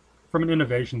from an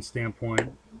innovation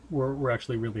standpoint, we're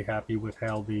actually really happy with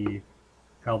how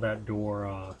that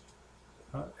door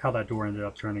how that door ended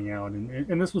up turning out.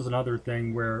 And this was another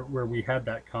thing where we had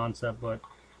that concept, but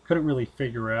couldn't really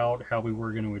figure out how we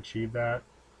were going to achieve that.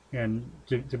 And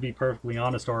to be perfectly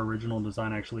honest, our original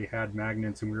design actually had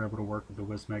magnets, and we were able to work with the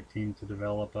Wismec team to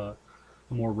develop a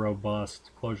more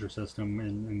robust closure system,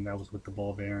 and that was with the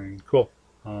ball bearing. Cool.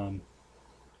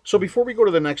 So before we go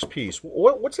to the next piece,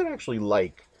 what's it actually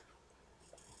like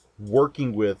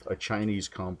working with a Chinese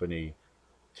company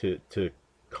to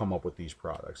come up with these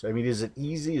products? I mean, is it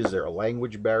easy? Is there a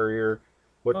language barrier?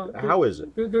 How is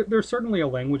it? There's certainly a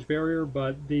language barrier,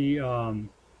 but the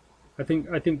I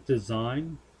think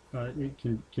design it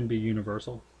can be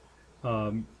universal.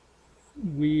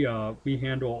 We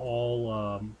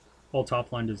handle all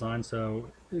top line design,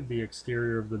 so the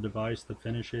exterior of the device, the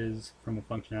finishes from a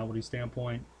functionality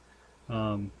standpoint,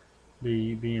 the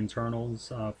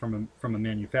internals from a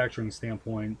manufacturing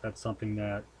standpoint. That's something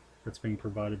that's being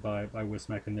provided by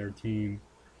Wismec and their team,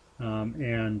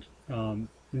 and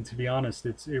to be honest,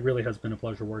 it really has been a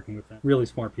pleasure working with them. Really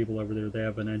smart people over there. They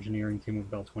have an engineering team of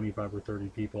about 25 or 30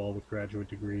 people, all with graduate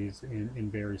degrees in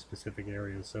very specific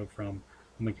areas. So from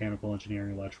mechanical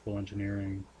engineering, electrical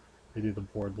engineering, they do the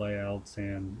board layouts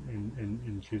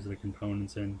and choose the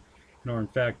components, and are in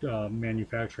fact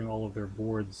manufacturing all of their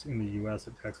boards in the U.S.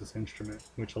 at Texas Instrument,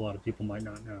 which a lot of people might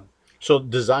not know. So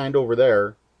designed over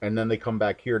there, and then they come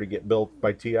back here to get built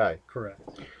by TI. Correct.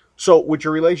 So with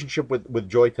your relationship with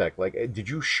Joytech, like, did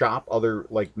you shop other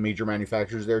like major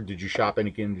manufacturers there? Did you shop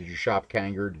Anakin? Did you shop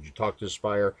Kanger? Did you talk to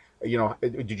Spire? You know,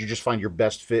 did you just find your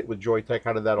best fit with Joytech?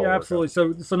 How did that all work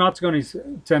absolutely. out? So not to go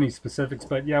to any specifics,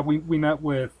 but yeah, we met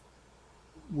with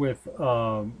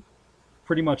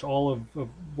pretty much all of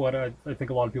what I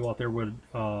think a lot of people out there would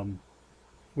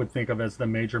think of as the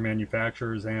major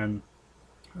manufacturers. And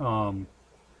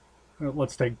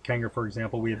let's take Kanger for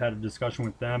example. We had a discussion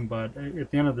with them, but at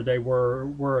the end of the day,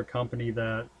 we're a company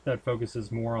that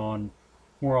focuses more on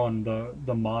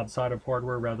the mod side of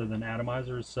hardware rather than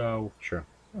atomizers. So sure.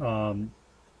 And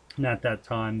at that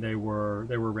time, they were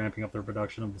ramping up their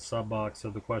production of the sub box. So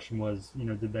the question was,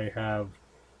 did they have,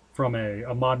 from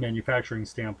a mod manufacturing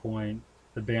standpoint,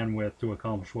 the bandwidth to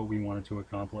accomplish what we wanted to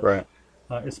accomplish? Right.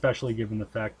 Especially given the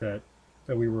fact that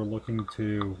we were looking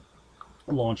to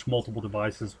launch multiple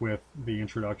devices with the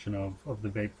introduction of the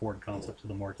Vape Forward concept to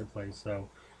the marketplace. So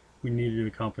we needed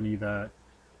a company that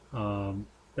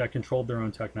controlled their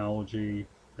own technology,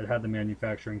 that had the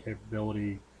manufacturing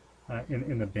capability,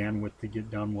 in the bandwidth to get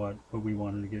done what we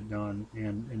wanted to get done.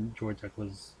 And Joytech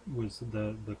was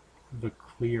the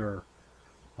clear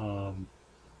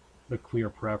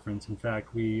preference. In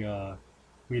fact,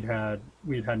 we'd had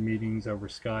meetings over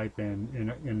Skype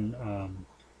and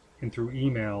through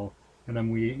email, and then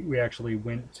we actually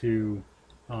went to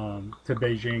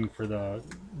Beijing for the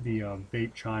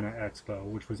Vape China Expo,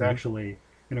 which was actually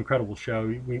an incredible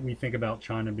show. We think about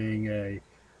China being a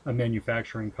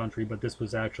manufacturing country, but this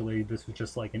was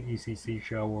just like an ECC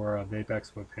show or a Vape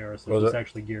Expo Paris. It was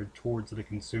actually geared towards the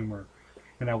consumer,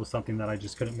 and that was something that I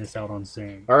just couldn't miss out on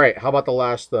seeing. All right, how about the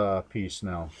last piece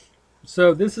now?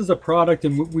 So this is a product,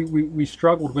 and we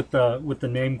struggled with the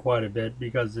name quite a bit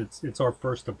because it's our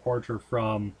first departure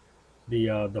from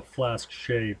the Flask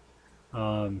shape.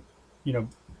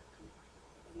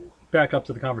 Back up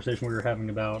to the conversation we were having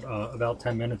about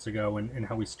 10 minutes ago and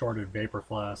how we started Vapor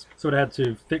Flask. So it had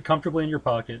to fit comfortably in your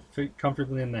pocket, fit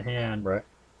comfortably in the hand. Right.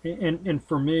 And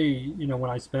for me, when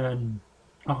I spend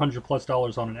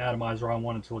 $100+ on an atomizer, I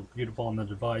want it to look beautiful on the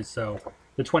device. So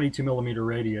the 22 millimeter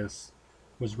radius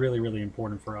was really, really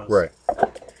important for us. Right.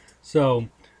 So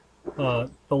the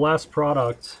last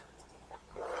product.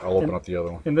 I'll open up the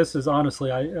other one. And this is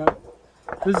honestly,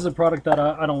 this is a product that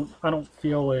I don't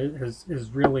feel it has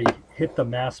really hit the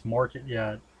mass market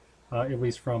yet, at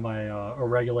least from a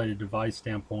regulated device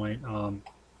standpoint.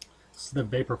 It's the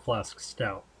Vapor Flask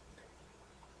Stout,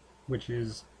 which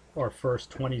is our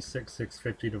first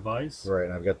 26650 device. Right,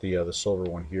 and I've got the silver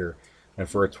one here, and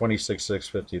for a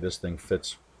 26650, this thing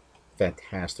fits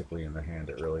fantastically in the hand.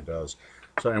 It really does.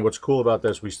 So, and what's cool about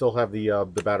this, we still have the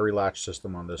battery latch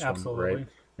system on this one, right?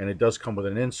 And it does come with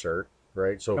an insert.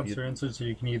 Right, so so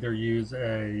you can either use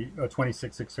a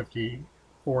 26650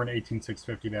 or an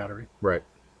 18650 battery. Right,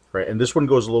 and this one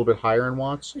goes a little bit higher in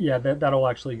watts. Yeah, that'll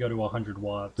actually go to 100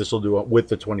 watts. This will do it with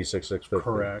the 26650.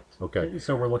 Correct. Okay.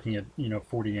 So we're looking at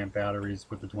 40 amp batteries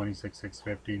with the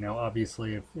 26650. Now,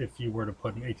 obviously, if you were to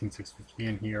put an 18650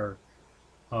 in here,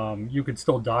 you could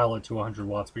still dial it to 100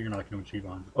 watts, but you're not going to achieve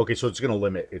 100. Okay, so it's going to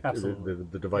limit it. Absolutely.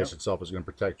 The device itself is going to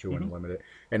protect you and limit it.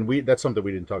 And that's something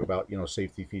we didn't talk about,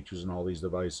 safety features and all these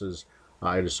devices.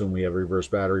 I'd assume we have reverse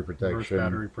battery reverse protection,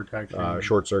 battery protection.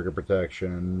 short circuit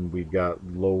protection. We've got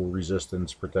low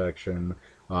resistance protection.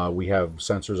 We have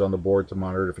sensors on the board to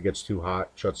monitor if it gets too hot,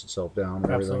 shuts itself down.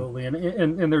 And Absolutely,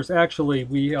 and there's actually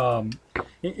we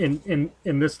in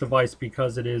this device,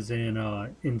 because it is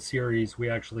in series, we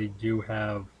actually do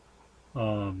have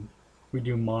we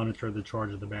do monitor the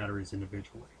charge of the batteries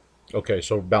individually. Okay,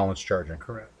 so balanced charging.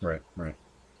 Correct. Right, right.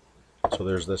 So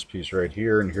there's this piece right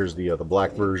here, and here's the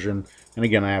black version. And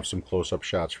again, I have some close-up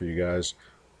shots for you guys.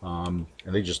 And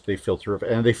they feel terrific,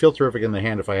 and they feel terrific in the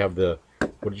hand. If I have the,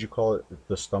 what did you call it?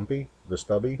 The stubby. The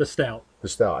stout. The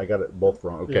stout. I got it both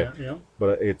wrong. Okay. Yeah.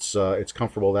 But it's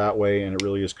comfortable that way, and it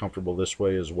really is comfortable this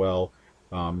way as well.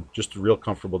 Just a real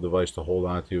comfortable device to hold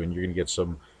on to, and you're gonna get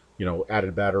some,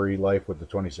 added battery life with the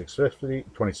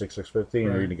 26650,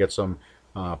 and you're gonna get some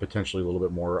potentially a little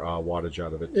bit more wattage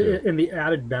out of it too. And the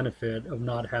added benefit of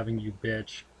not having you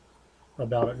bitch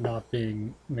about it not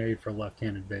being made for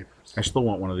left-handed vapors. I still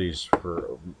want one of these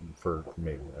for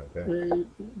me. Okay.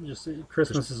 Just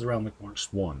Christmas is around the corner.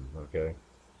 Just one. Okay.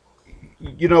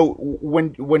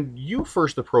 When you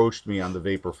first approached me on the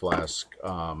Vapor Flask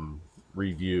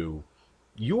review,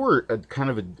 you were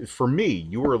for me,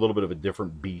 you were a little bit of a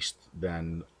different beast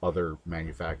than other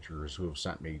manufacturers who have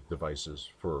sent me devices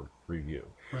for review.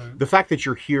 Right. The fact that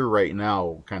you're here right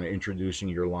now, kind of introducing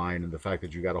your line, and the fact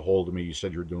that you got a hold of me, you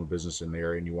said you were doing business in the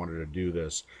area and you wanted to do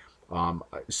this,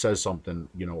 says something,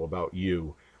 about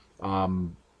you.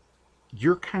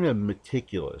 You're kind of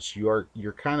meticulous. You're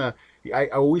kind of, I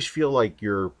always feel like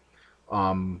you're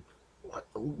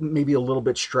maybe a little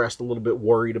bit stressed, a little bit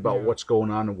worried about what's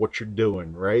going on and what you're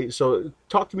doing, right? So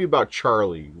talk to me about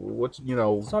Charlie.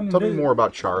 Tell me more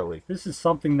about Charlie. This is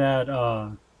something that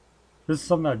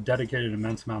I've dedicated an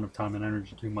immense amount of time and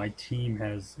energy to. My team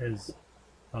has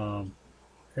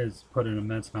put an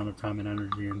immense amount of time and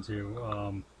energy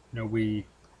into. We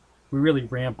really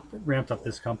ramped up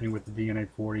this company with the DNA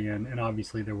 40, and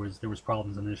obviously there was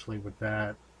problems initially with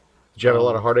that. Did you have a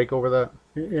lot of heartache over that?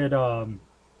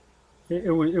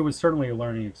 It was certainly a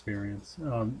learning experience.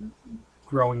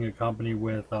 Growing a company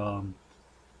with,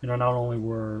 not only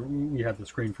were we had the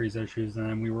screen freeze issues,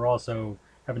 and we were also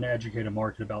having to educate a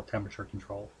market about temperature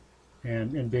control,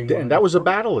 and being. And that was a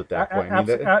battle at that point.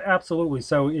 Absolutely.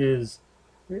 So is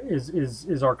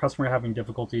our customer having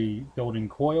difficulty building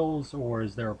coils, or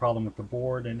is there a problem with the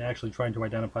board? And actually trying to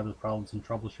identify those problems and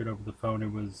troubleshoot over the phone, it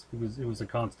was a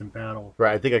constant battle.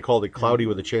 Right. I think I called it cloudy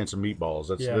with a chance of meatballs.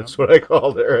 That's what I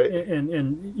called it. Right.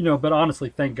 And but honestly,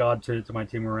 thank God to my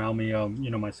team around me.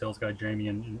 My sales guy Jamie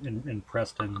and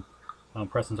Preston.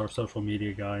 Preston's our social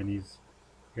media guy, and he's,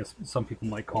 I guess some people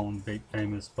might call him Vape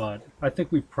famous, but I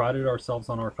think we've prided ourselves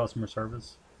on our customer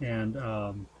service. And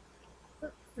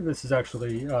this is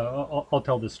actually, I'll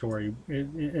tell this story,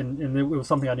 and it was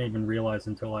something I didn't even realize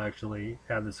until I actually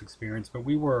had this experience. But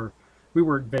we were at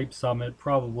Vape Summit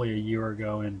probably a year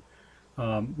ago, and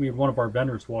we had one of our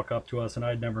vendors walk up to us, and I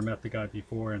had never met the guy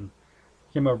before, and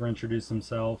came over, introduced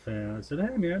himself, and I said,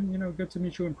 "Hey man, good to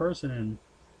meet you in person." And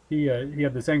he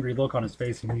had this angry look on his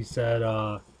face, and he said,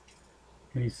 "Well,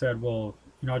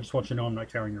 I just want you to know I'm not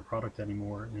carrying your product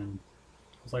anymore." And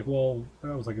I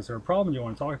was like, "Is there a problem? Do you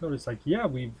want to talk about it?" It's like, "Yeah,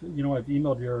 I've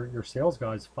emailed your sales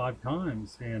guys 5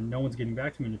 times, and no one's getting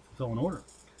back to me to fulfill an order."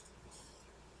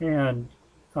 And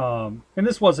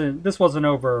this wasn't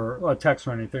over a text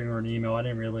or anything or an email. I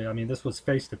didn't really. I mean, this was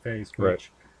face to face,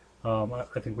 which I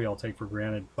think we all take for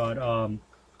granted. But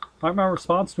my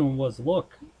response to him was,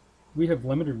 "Look, we have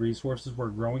limited resources. We're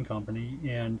a growing company,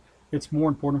 and it's more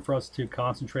important for us to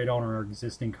concentrate on our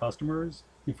existing customers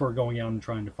before going out and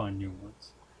trying to find new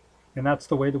ones." And that's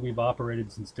the way that we've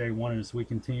operated since day one. As we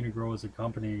continue to grow as a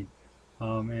company,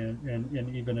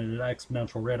 and even at an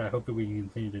exponential rate, I hope that we can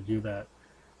continue to do that.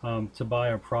 To buy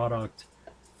a product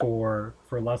for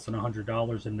less than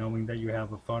 $100, and knowing that you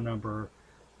have a phone number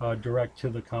direct to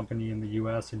the company in the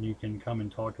U.S. and you can come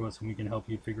and talk to us and we can help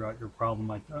you figure out your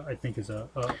problem, I think is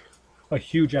a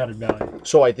huge added value.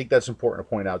 So I think that's important to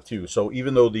point out too. So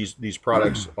even though these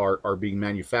products are being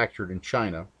manufactured in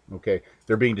China, okay,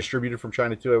 they're being distributed from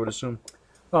China too, I would assume.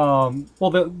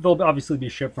 Well, they'll obviously be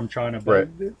shipped from China, but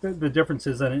right. the difference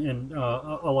is that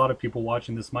a lot of people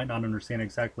watching this might not understand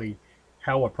exactly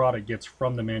how a product gets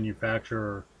from the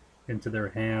manufacturer into their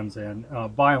hands, and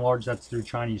by and large that's through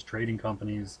Chinese trading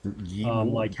companies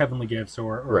like Heavenly Gifts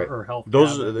or Health.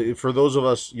 For those of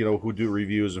us who do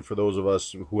reviews, and for those of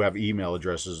us who have email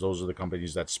addresses, those are the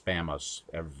companies that spam us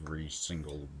every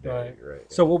single day.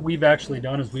 Right. So what we've actually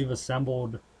done is we've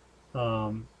assembled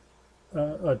a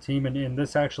team, and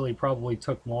this actually probably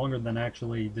took longer than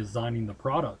actually designing the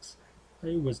products.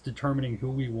 determining who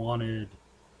we wanted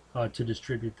to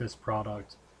distribute this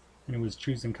product, and it was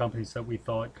choosing companies that we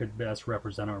thought could best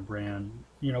represent our brand.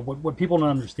 You know, what people don't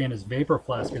understand is Vapor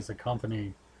Flask as a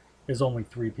company is only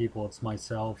 3 people. It's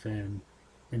myself and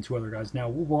 2 other guys. Now,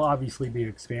 we'll obviously be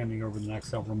expanding over the next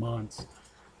several months,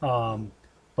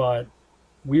 but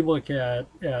we look at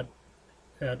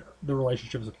the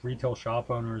relationships with retail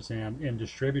shop owners and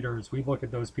distributors. We look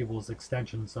at those people as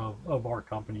extensions of our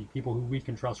company, people who we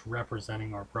can trust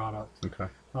representing our product. Okay.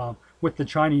 With the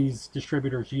Chinese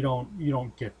distributors, you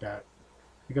don't get that,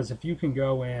 because if you can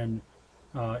go in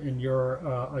and you're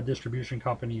a distribution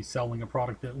company selling a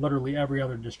product that literally every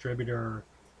other distributor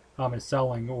is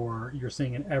selling, or you're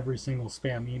seeing in every single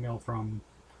spam email from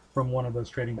one of those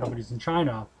trading companies in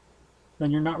China, then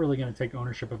you're not really going to take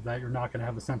ownership of that. You're not going to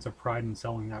have a sense of pride in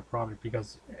selling that product,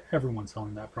 because everyone's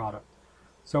selling that product.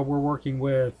 So we're working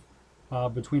with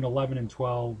between 11 and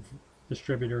 12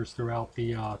 distributors throughout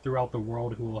the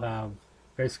world who will have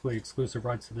basically exclusive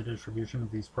rights to the distribution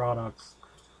of these products,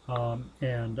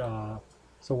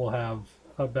 so we'll have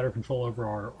a better control over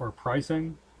our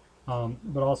pricing,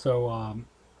 but also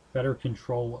better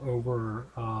control over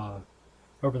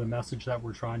the message that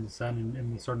we're trying to send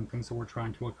and the certain things that we're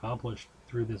trying to accomplish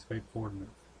through this Vape Forward move.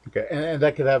 Okay, and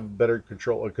that could have better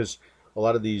control, because a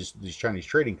lot of these Chinese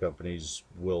trading companies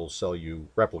will sell you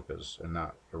replicas and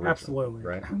not original. Absolutely,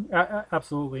 right?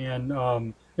 Absolutely, and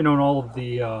you know, in all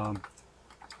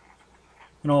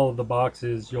of the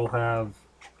boxes, you'll have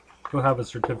a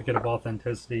certificate of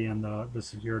authenticity and the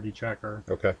security checker.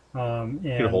 Okay. And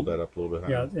you can hold that up a little bit.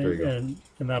 Yeah, there you go.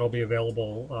 And that'll be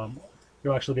available.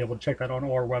 You'll actually be able to check that on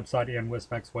our website and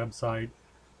Wismec's website,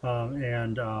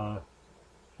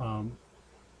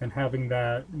 and having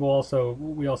that, we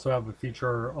also have a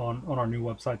feature on our new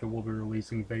website that we'll be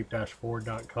releasing,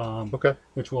 vape-forward.com. Okay.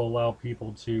 Which will allow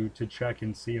people to check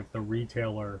and see if the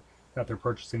retailer that they're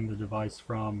purchasing the device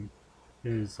from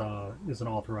is an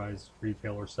authorized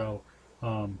retailer. So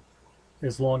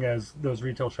as long as those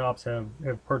retail shops have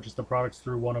purchased the products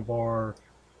through one of our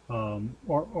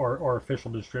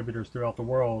official distributors throughout the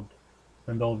world,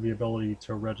 then they'll have the ability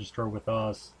to register with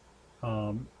us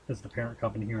as the parent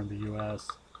company here in the U.S.,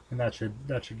 and that should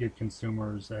give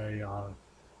consumers a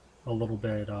little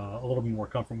bit more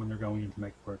comfort when they're going in to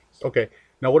make a purchase. Okay.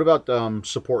 Now, what about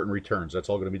support and returns? That's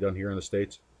all going to be done here in the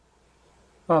States?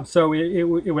 So it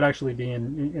would actually be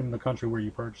in the country where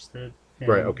you purchased it. And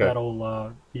right. Okay.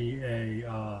 That'll be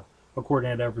a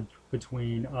coordinated effort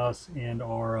between us and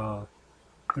our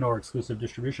exclusive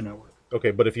distribution network.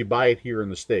 Okay, but if you buy it here in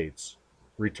the States,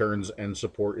 returns and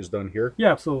support is done here?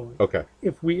 Yeah, absolutely. Okay.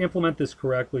 If we implement this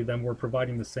correctly, then we're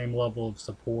providing the same level of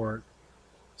support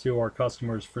to our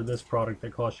customers for this product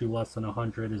that costs you less than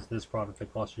 $100 as this product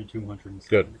that costs you $200.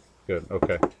 Good.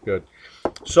 Okay. Good.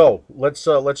 So let's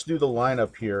do the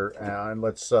lineup here, and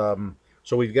let's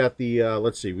so we've got the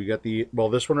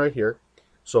this one right here.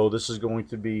 So this is going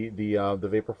to be the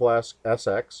Vapor Flask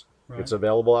SX. Right. It's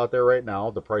available out there right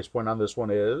now. The price point on this one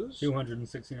is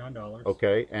 $269.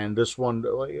 Okay, and this one,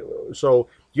 so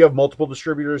you have multiple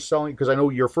distributors selling? Because I know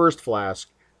your first flask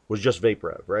was just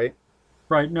VapeRev, right?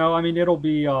 Right. No, I mean it'll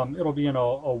be in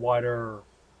a wider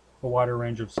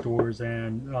range of stores,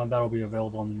 and that'll be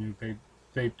available on the new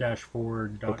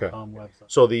vape-forward.com website.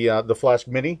 So the Flask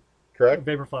Mini, correct?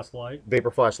 Vapor Flask Lite.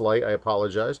 Vapor Flask Lite. I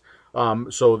apologize.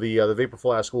 So the Vapor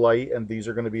Flask Lite, and these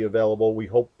are going to be available, we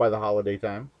hope, by the holiday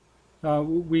time.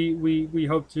 We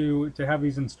hope to have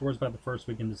these in stores by the first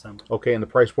week in December. Okay, and the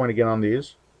price point again on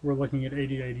these? We're looking at $80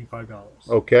 to $85.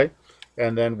 Okay,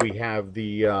 and then we have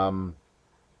the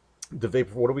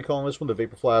Vapor. What are we calling this one? The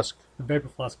Vapor Flask. The Vapor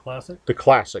Flask Classic. The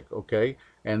Classic. Okay,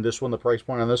 and this one, the price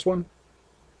point on this one?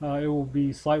 It will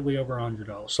be slightly over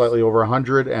 $100. Slightly over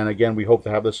 $100, and again, we hope to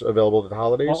have this available at the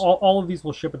holidays. All of these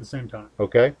will ship at the same time.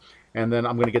 Okay, and then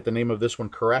I'm going to get the name of this one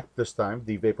correct this time.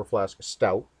 The Vapor Flask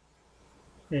Stout.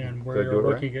 And we're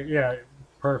looking at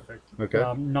perfect. Okay.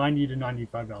 $90 to $95.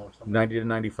 $90 to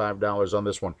 $95 on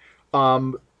this one.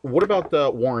 What about the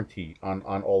warranty on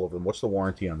all of them? What's the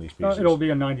warranty on these pieces? It'll be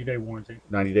a 90-day warranty.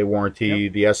 90-day warranty.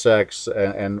 Yep. The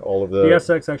SX and all of the. The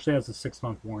SX actually has a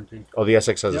 6-month warranty. Oh, the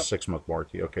SX has a 6-month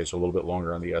warranty. Okay, so a little bit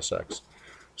longer on the SX.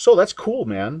 So that's cool,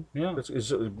 man. Yeah.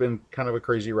 It's been kind of a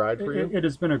crazy ride for you. It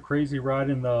has been a crazy ride.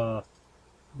 In the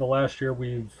last year,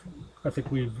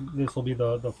 this will be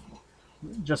the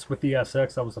just with the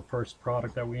SX, that was the first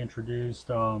product that we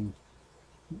introduced.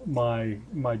 My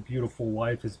beautiful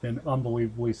wife has been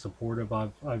unbelievably supportive.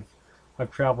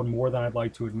 I've traveled more than I'd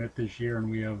like to admit this year,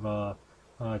 and we have a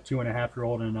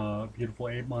 2.5-year-old and a beautiful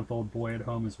 8-month-old boy at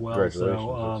home as well.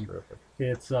 Congratulations.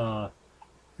 So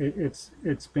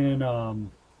it's been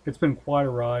it's been quite a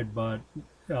ride, but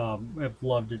I've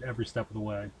loved it every step of the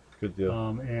way. Good deal.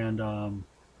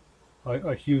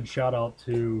 A huge shout out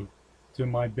to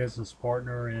my business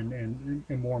partner and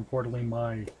more importantly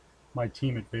my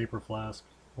team at Vapor Flask,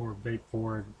 or Vape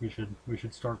Forward. We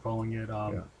should start calling it,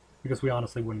 because we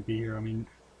honestly wouldn't be here. I mean,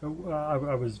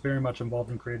 I was very much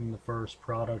involved in creating the first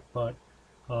product, but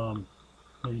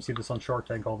you see this on Shark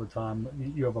Tank all the time.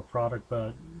 You have a product,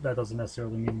 but that doesn't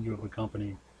necessarily mean you have a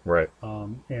company. Right.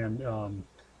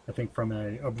 I think from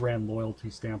a brand loyalty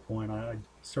standpoint, I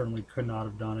certainly could not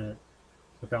have done it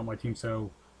without my team. So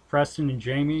Preston and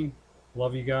Jamie,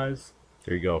 love you guys.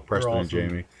 There you go, Preston awesome. and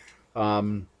Jamie.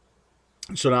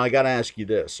 So now I got to ask you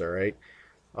this, all right?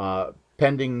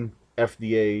 Pending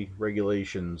FDA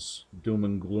regulations, doom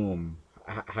and gloom,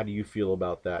 how do you feel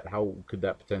about that? How could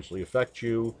that potentially affect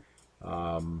you?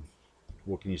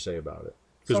 What can you say about it?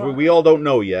 Because we all don't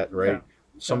know yet, right? Yeah.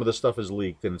 Some of the stuff is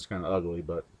leaked and it's kind of ugly,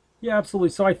 but... Yeah, absolutely.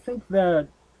 So I think that,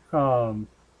 from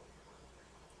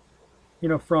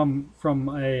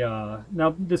a...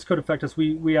 now, this could affect us.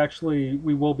 We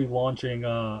will be launching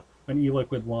an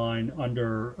e-liquid line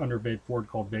under Vape Forward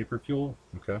called Vapor Fuel.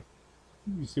 Okay.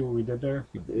 You see what we did there?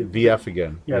 VF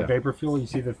again. Yeah, Vapor Fuel. You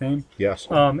see the theme? Yes.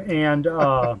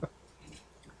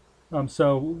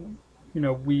 So,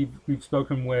 we've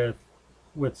spoken with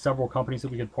several companies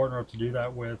that we could partner up to do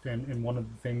that with, and one of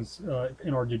the things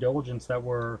in our due diligence that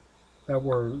we're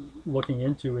looking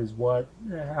into is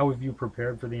how have you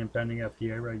prepared for the impending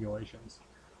FDA regulations?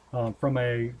 From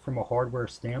a hardware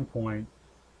standpoint,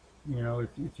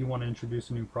 if you want to introduce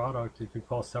a new product, it could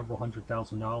cost several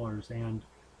 $100,000, and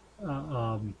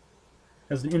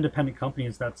as an independent company,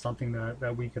 is that something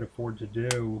that we could afford to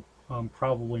do?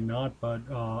 Probably not, but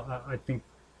I think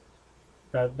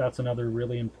that's another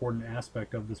really important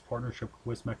aspect of this partnership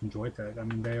with Wismec and Joytech. I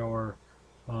mean, they are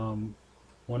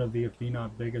one of the, if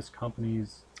not biggest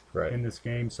companies in this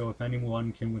game, so if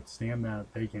anyone can withstand that,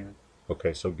 they can.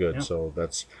 Okay, so good. Yeah. So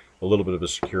that's a little bit of a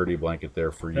security blanket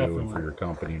there for you. Definitely. And for your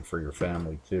company and for your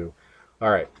family too. All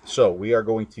right, so we are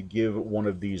going to give one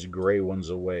of these gray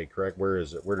ones away, correct? Where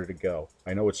is it? Where did it go?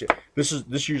 I know it's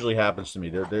this usually happens to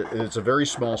me. It's a very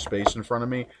small space in front of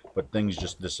me, but things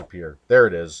just disappear. There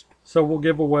it is. So we'll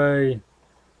give away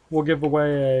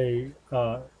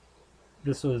a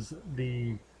this was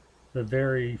the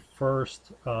very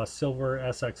first silver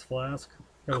SX flask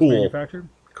that was manufactured.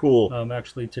 Cool.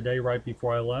 Actually today, right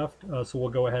before I left, so we'll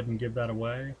go ahead and give that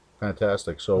away.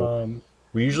 Fantastic. So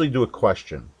we usually do a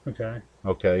question. Okay.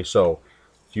 Okay. So,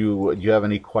 do you have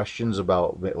any questions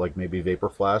about like maybe Vapor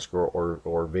Flask or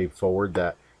Vape Forward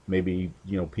that maybe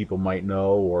people might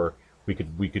know, or we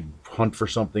could hunt for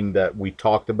something that we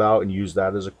talked about and use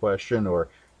that as a question, or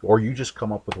you just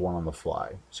come up with one on the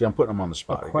fly. See, I'm putting them on the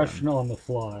spot. A question on the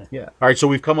fly. Yeah. All right. So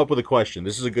we've come up with a question.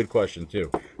 This is a good question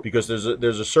too, because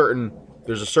there's a certain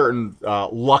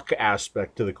luck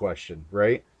aspect to the question,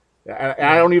 right?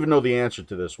 I don't even know the answer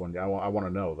to this one. I want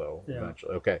to know, though,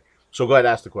 eventually. Okay, so go ahead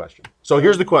and ask the question. So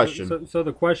here's the question. So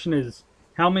the question is,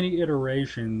 how many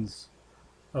iterations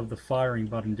of the firing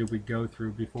button did we go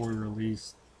through before we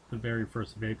released the very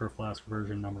first Vapor Flask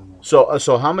version #1?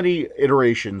 So how many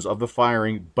iterations of the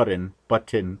firing button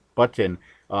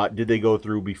did they go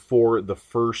through before the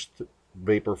first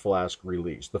Vapor Flask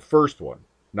release? The first one,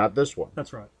 not this one.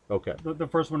 That's right. Okay. The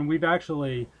first one, we've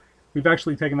actually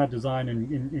taken that design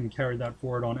and carried that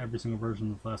forward on every single version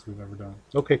of the Flask we've ever done.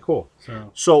 Okay, cool.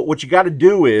 So what you got to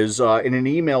do is, in an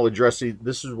email address,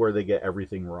 this is where they get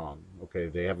everything wrong. Okay,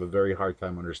 they have a very hard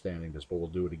time understanding this, but we'll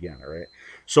do it again, all right?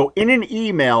 So in an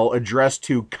email addressed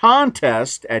to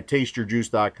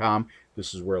contest@tasteyourjuice.com,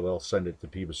 this is where they'll send it to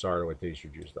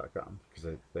PBusardo@tasteyourjuice.com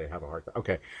because they have a hard time.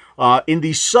 Okay. In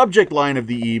the subject line of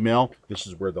the email, this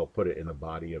is where they'll put it in the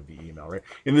body of the email, right?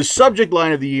 In the subject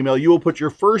line of the email, you will put your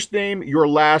first name, your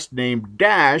last name,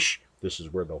 dash, this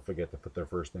is where they'll forget to put their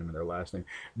first name and their last name,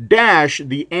 dash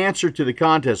the answer to the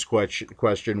contest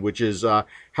question, which is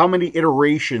how many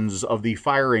iterations of the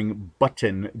firing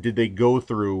button did they go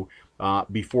through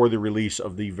before the release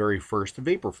of the very first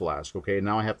Vapor Flask. Okay,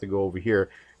 now I have to go over here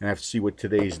and I have to see what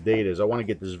today's date is. I want to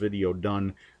get this video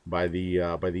done by the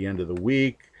end of the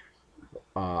week.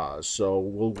 So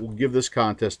we'll give this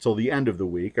contest till the end of the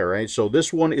week. All right, so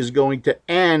this one is going to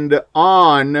end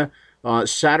on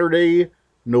Saturday,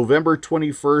 November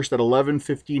 21st at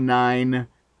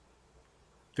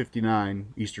 11:59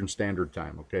 Eastern Standard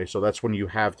Time. Okay, so that's when you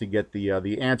have to get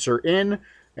the answer in.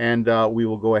 And we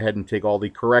will go ahead and take all the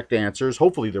correct answers.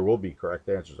 Hopefully there will be correct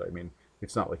answers. I mean,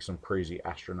 it's not like some crazy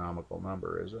astronomical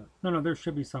number, is it? No, there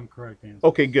should be some correct answers.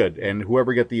 Okay, good. And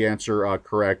whoever get the answer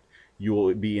correct, you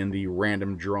will be in the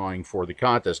random drawing for the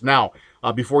contest. Now,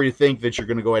 before you think that you're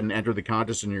going to go ahead and enter the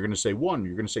contest and you're going to say 1,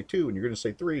 you're going to say 2, and you're going to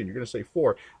say 3, and you're going to say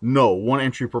 4. No, 1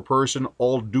 entry per person.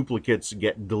 All duplicates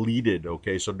get deleted,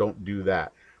 okay? So don't do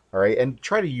that, all right? And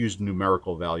try to use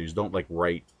numerical values. Don't, like,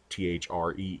 write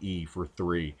THREE for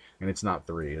 3, and it's not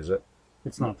 3, is it?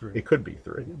 It's not 3. It could be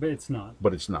 3. But it's not.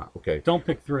 But it's not, okay. Don't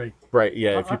pick 3. Right,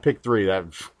 yeah, if you pick 3, that...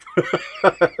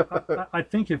 I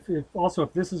think if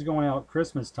this is going out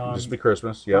Christmas time... This will be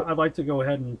Christmas, yeah. I'd like to go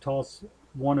ahead and toss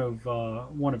one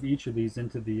of each of these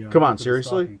into the... Come on,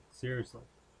 seriously? Seriously.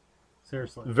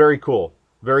 Very cool.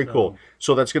 Very cool.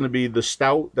 So that's going to be the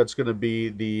stout, that's going to be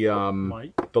the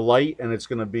light, and it's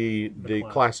going to be the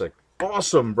classic.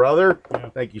 Awesome, brother. Yeah.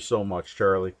 Thank you so much,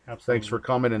 Charlie. Absolutely. Thanks for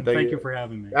coming, and thank you for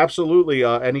having me. Absolutely.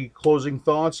 Any closing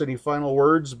thoughts, any final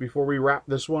words before we wrap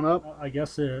this one up? I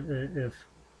guess if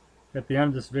at the end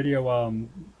of this video,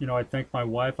 you know, I thank my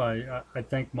wife, I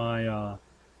thank my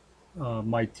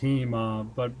my team,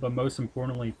 but most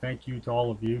importantly, thank you to all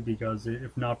of you, because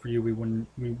if not for you, we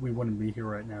wouldn't be here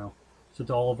right now. So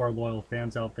to all of our loyal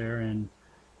fans out there, and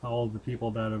all of the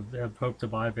people that have hoped to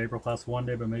buy Vapor Flask one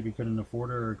day but maybe couldn't afford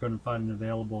it or couldn't find it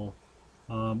available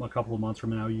a couple of months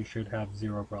from now, you should have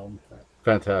zero problem with that.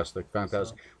 Fantastic.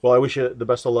 So, well, I wish you the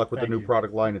best of luck with the new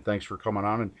product line, and thanks for coming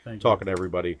on and talking to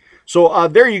everybody. So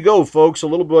there you go, folks. A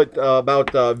little bit about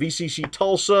VCC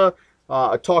Tulsa.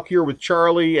 A talk here with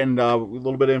Charlie, and a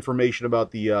little bit of information about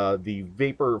the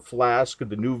Vapor Flask,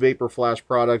 the new Vapor Flask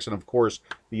products, and of course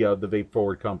the Vape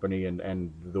Forward company,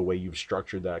 and the way you've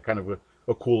structured that. Kind of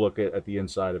a cool look at the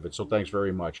inside of it. So thanks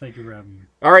very much. Thank you for having me.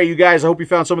 All right, you guys, I hope you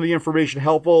found some of the information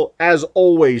helpful. As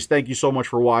always, thank you so much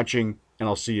for watching, and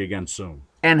I'll see you again soon.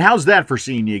 And how's that for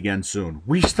seeing you again soon?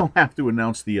 We still have to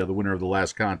announce the winner of the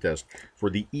last contest for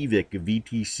the EVIC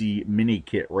VTC mini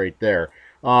kit right there.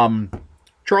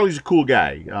 Charlie's a cool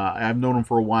guy. I've known him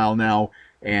for a while now,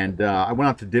 and I went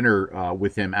out to dinner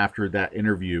with him after that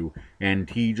interview, and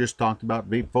he just talked about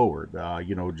Vape Forward,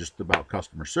 you know, just about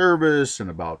customer service and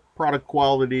about product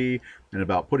quality and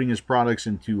about putting his products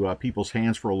into people's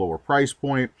hands for a lower price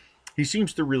point. He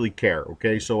seems to really care,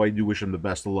 okay? So I do wish him the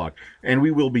best of luck. And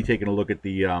we will be taking a look at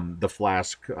the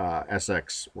Flask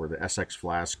SX, or the SX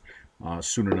Flask,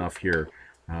 soon enough here.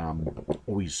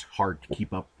 Always hard to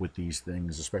keep up with these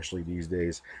things, especially these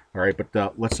days. All right,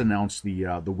 but let's announce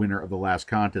the winner of the last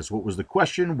contest. What was the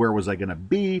question? Where was I going to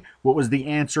be? What was the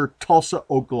answer? Tulsa,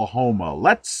 Oklahoma.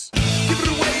 Let's give it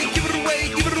away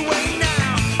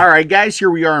now. All right, guys,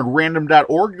 here we are on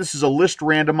random.org. This is a list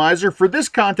randomizer. For this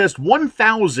contest,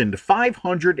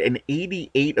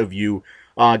 1,588 of you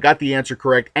got the answer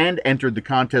correct and entered the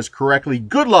contest correctly.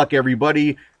 Good luck,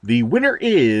 everybody. The winner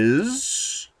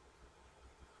is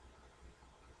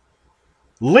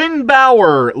Lynn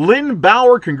Bauer. Lynn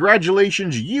Bauer,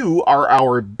 congratulations. You are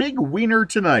our big winner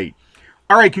tonight.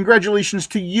 All right, congratulations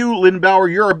to you, Lynn Bauer.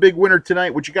 You're our big winner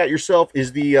tonight. What you got yourself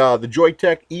is the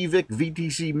Joytech EVIC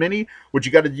VTC Mini. What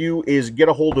you got to do is get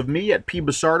a hold of me at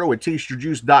PBusardo at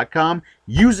tasteyourjuice.com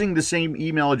using the same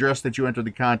email address that you entered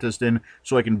the contest in,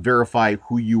 so I can verify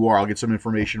who you are. I'll get some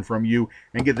information from you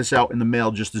and get this out in the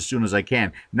mail just as soon as I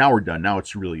can. Now we're done. Now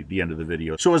it's really the end of the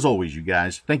video. So as always, you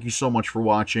guys, thank you so much for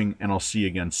watching, and I'll see you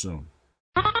again soon.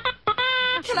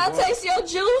 Can I taste your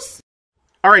juice?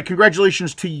 All right,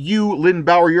 congratulations to you, Lynn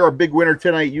Bauer. You're our big winner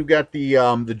tonight. You got the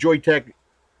Joytech.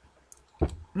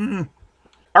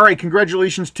 All right,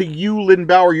 congratulations to you, Lynn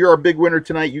Bauer. You're our big winner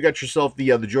tonight. You got yourself the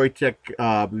Joytech.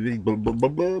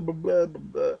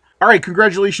 All right,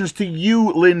 congratulations to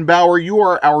you, Lynn Bauer. You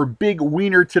are our big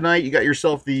winner tonight. You got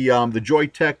yourself the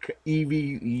Joytech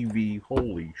EV.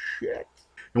 Holy shit!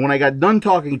 And when I got done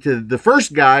talking to the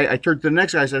first guy, I turned to the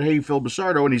next guy. I said, "Hey, Phil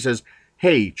Busardo," and he says,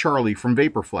 "Hey, Charlie from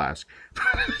Vapor Flask."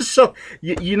 So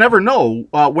you never know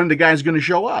when the guy's going to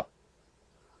show up.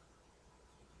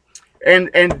 And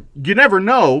you never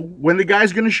know when the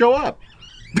guy's going to show up.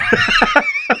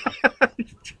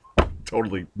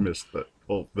 Totally missed the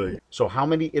whole thing. So how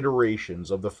many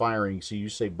iterations of the firing? See, you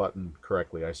say button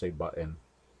correctly. I say button.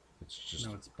 It's just...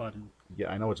 No, it's button.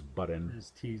 Yeah, I know it's button. It's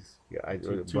T's. Yeah,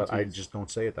 but I just don't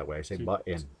say it that way. I say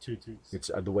button. Two T's. It's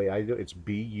the way I do it. It's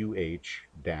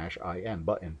BUH-IN,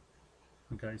 button.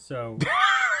 Okay, so...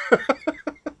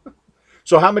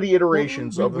 So how many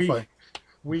iterations of the fire?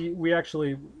 We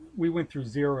went through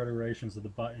 0 iterations of the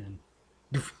button.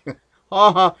 It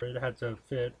had to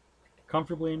fit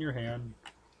comfortably in your hand.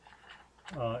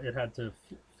 It had to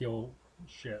feel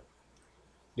shit.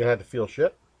 You had to feel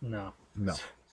shit? No. No.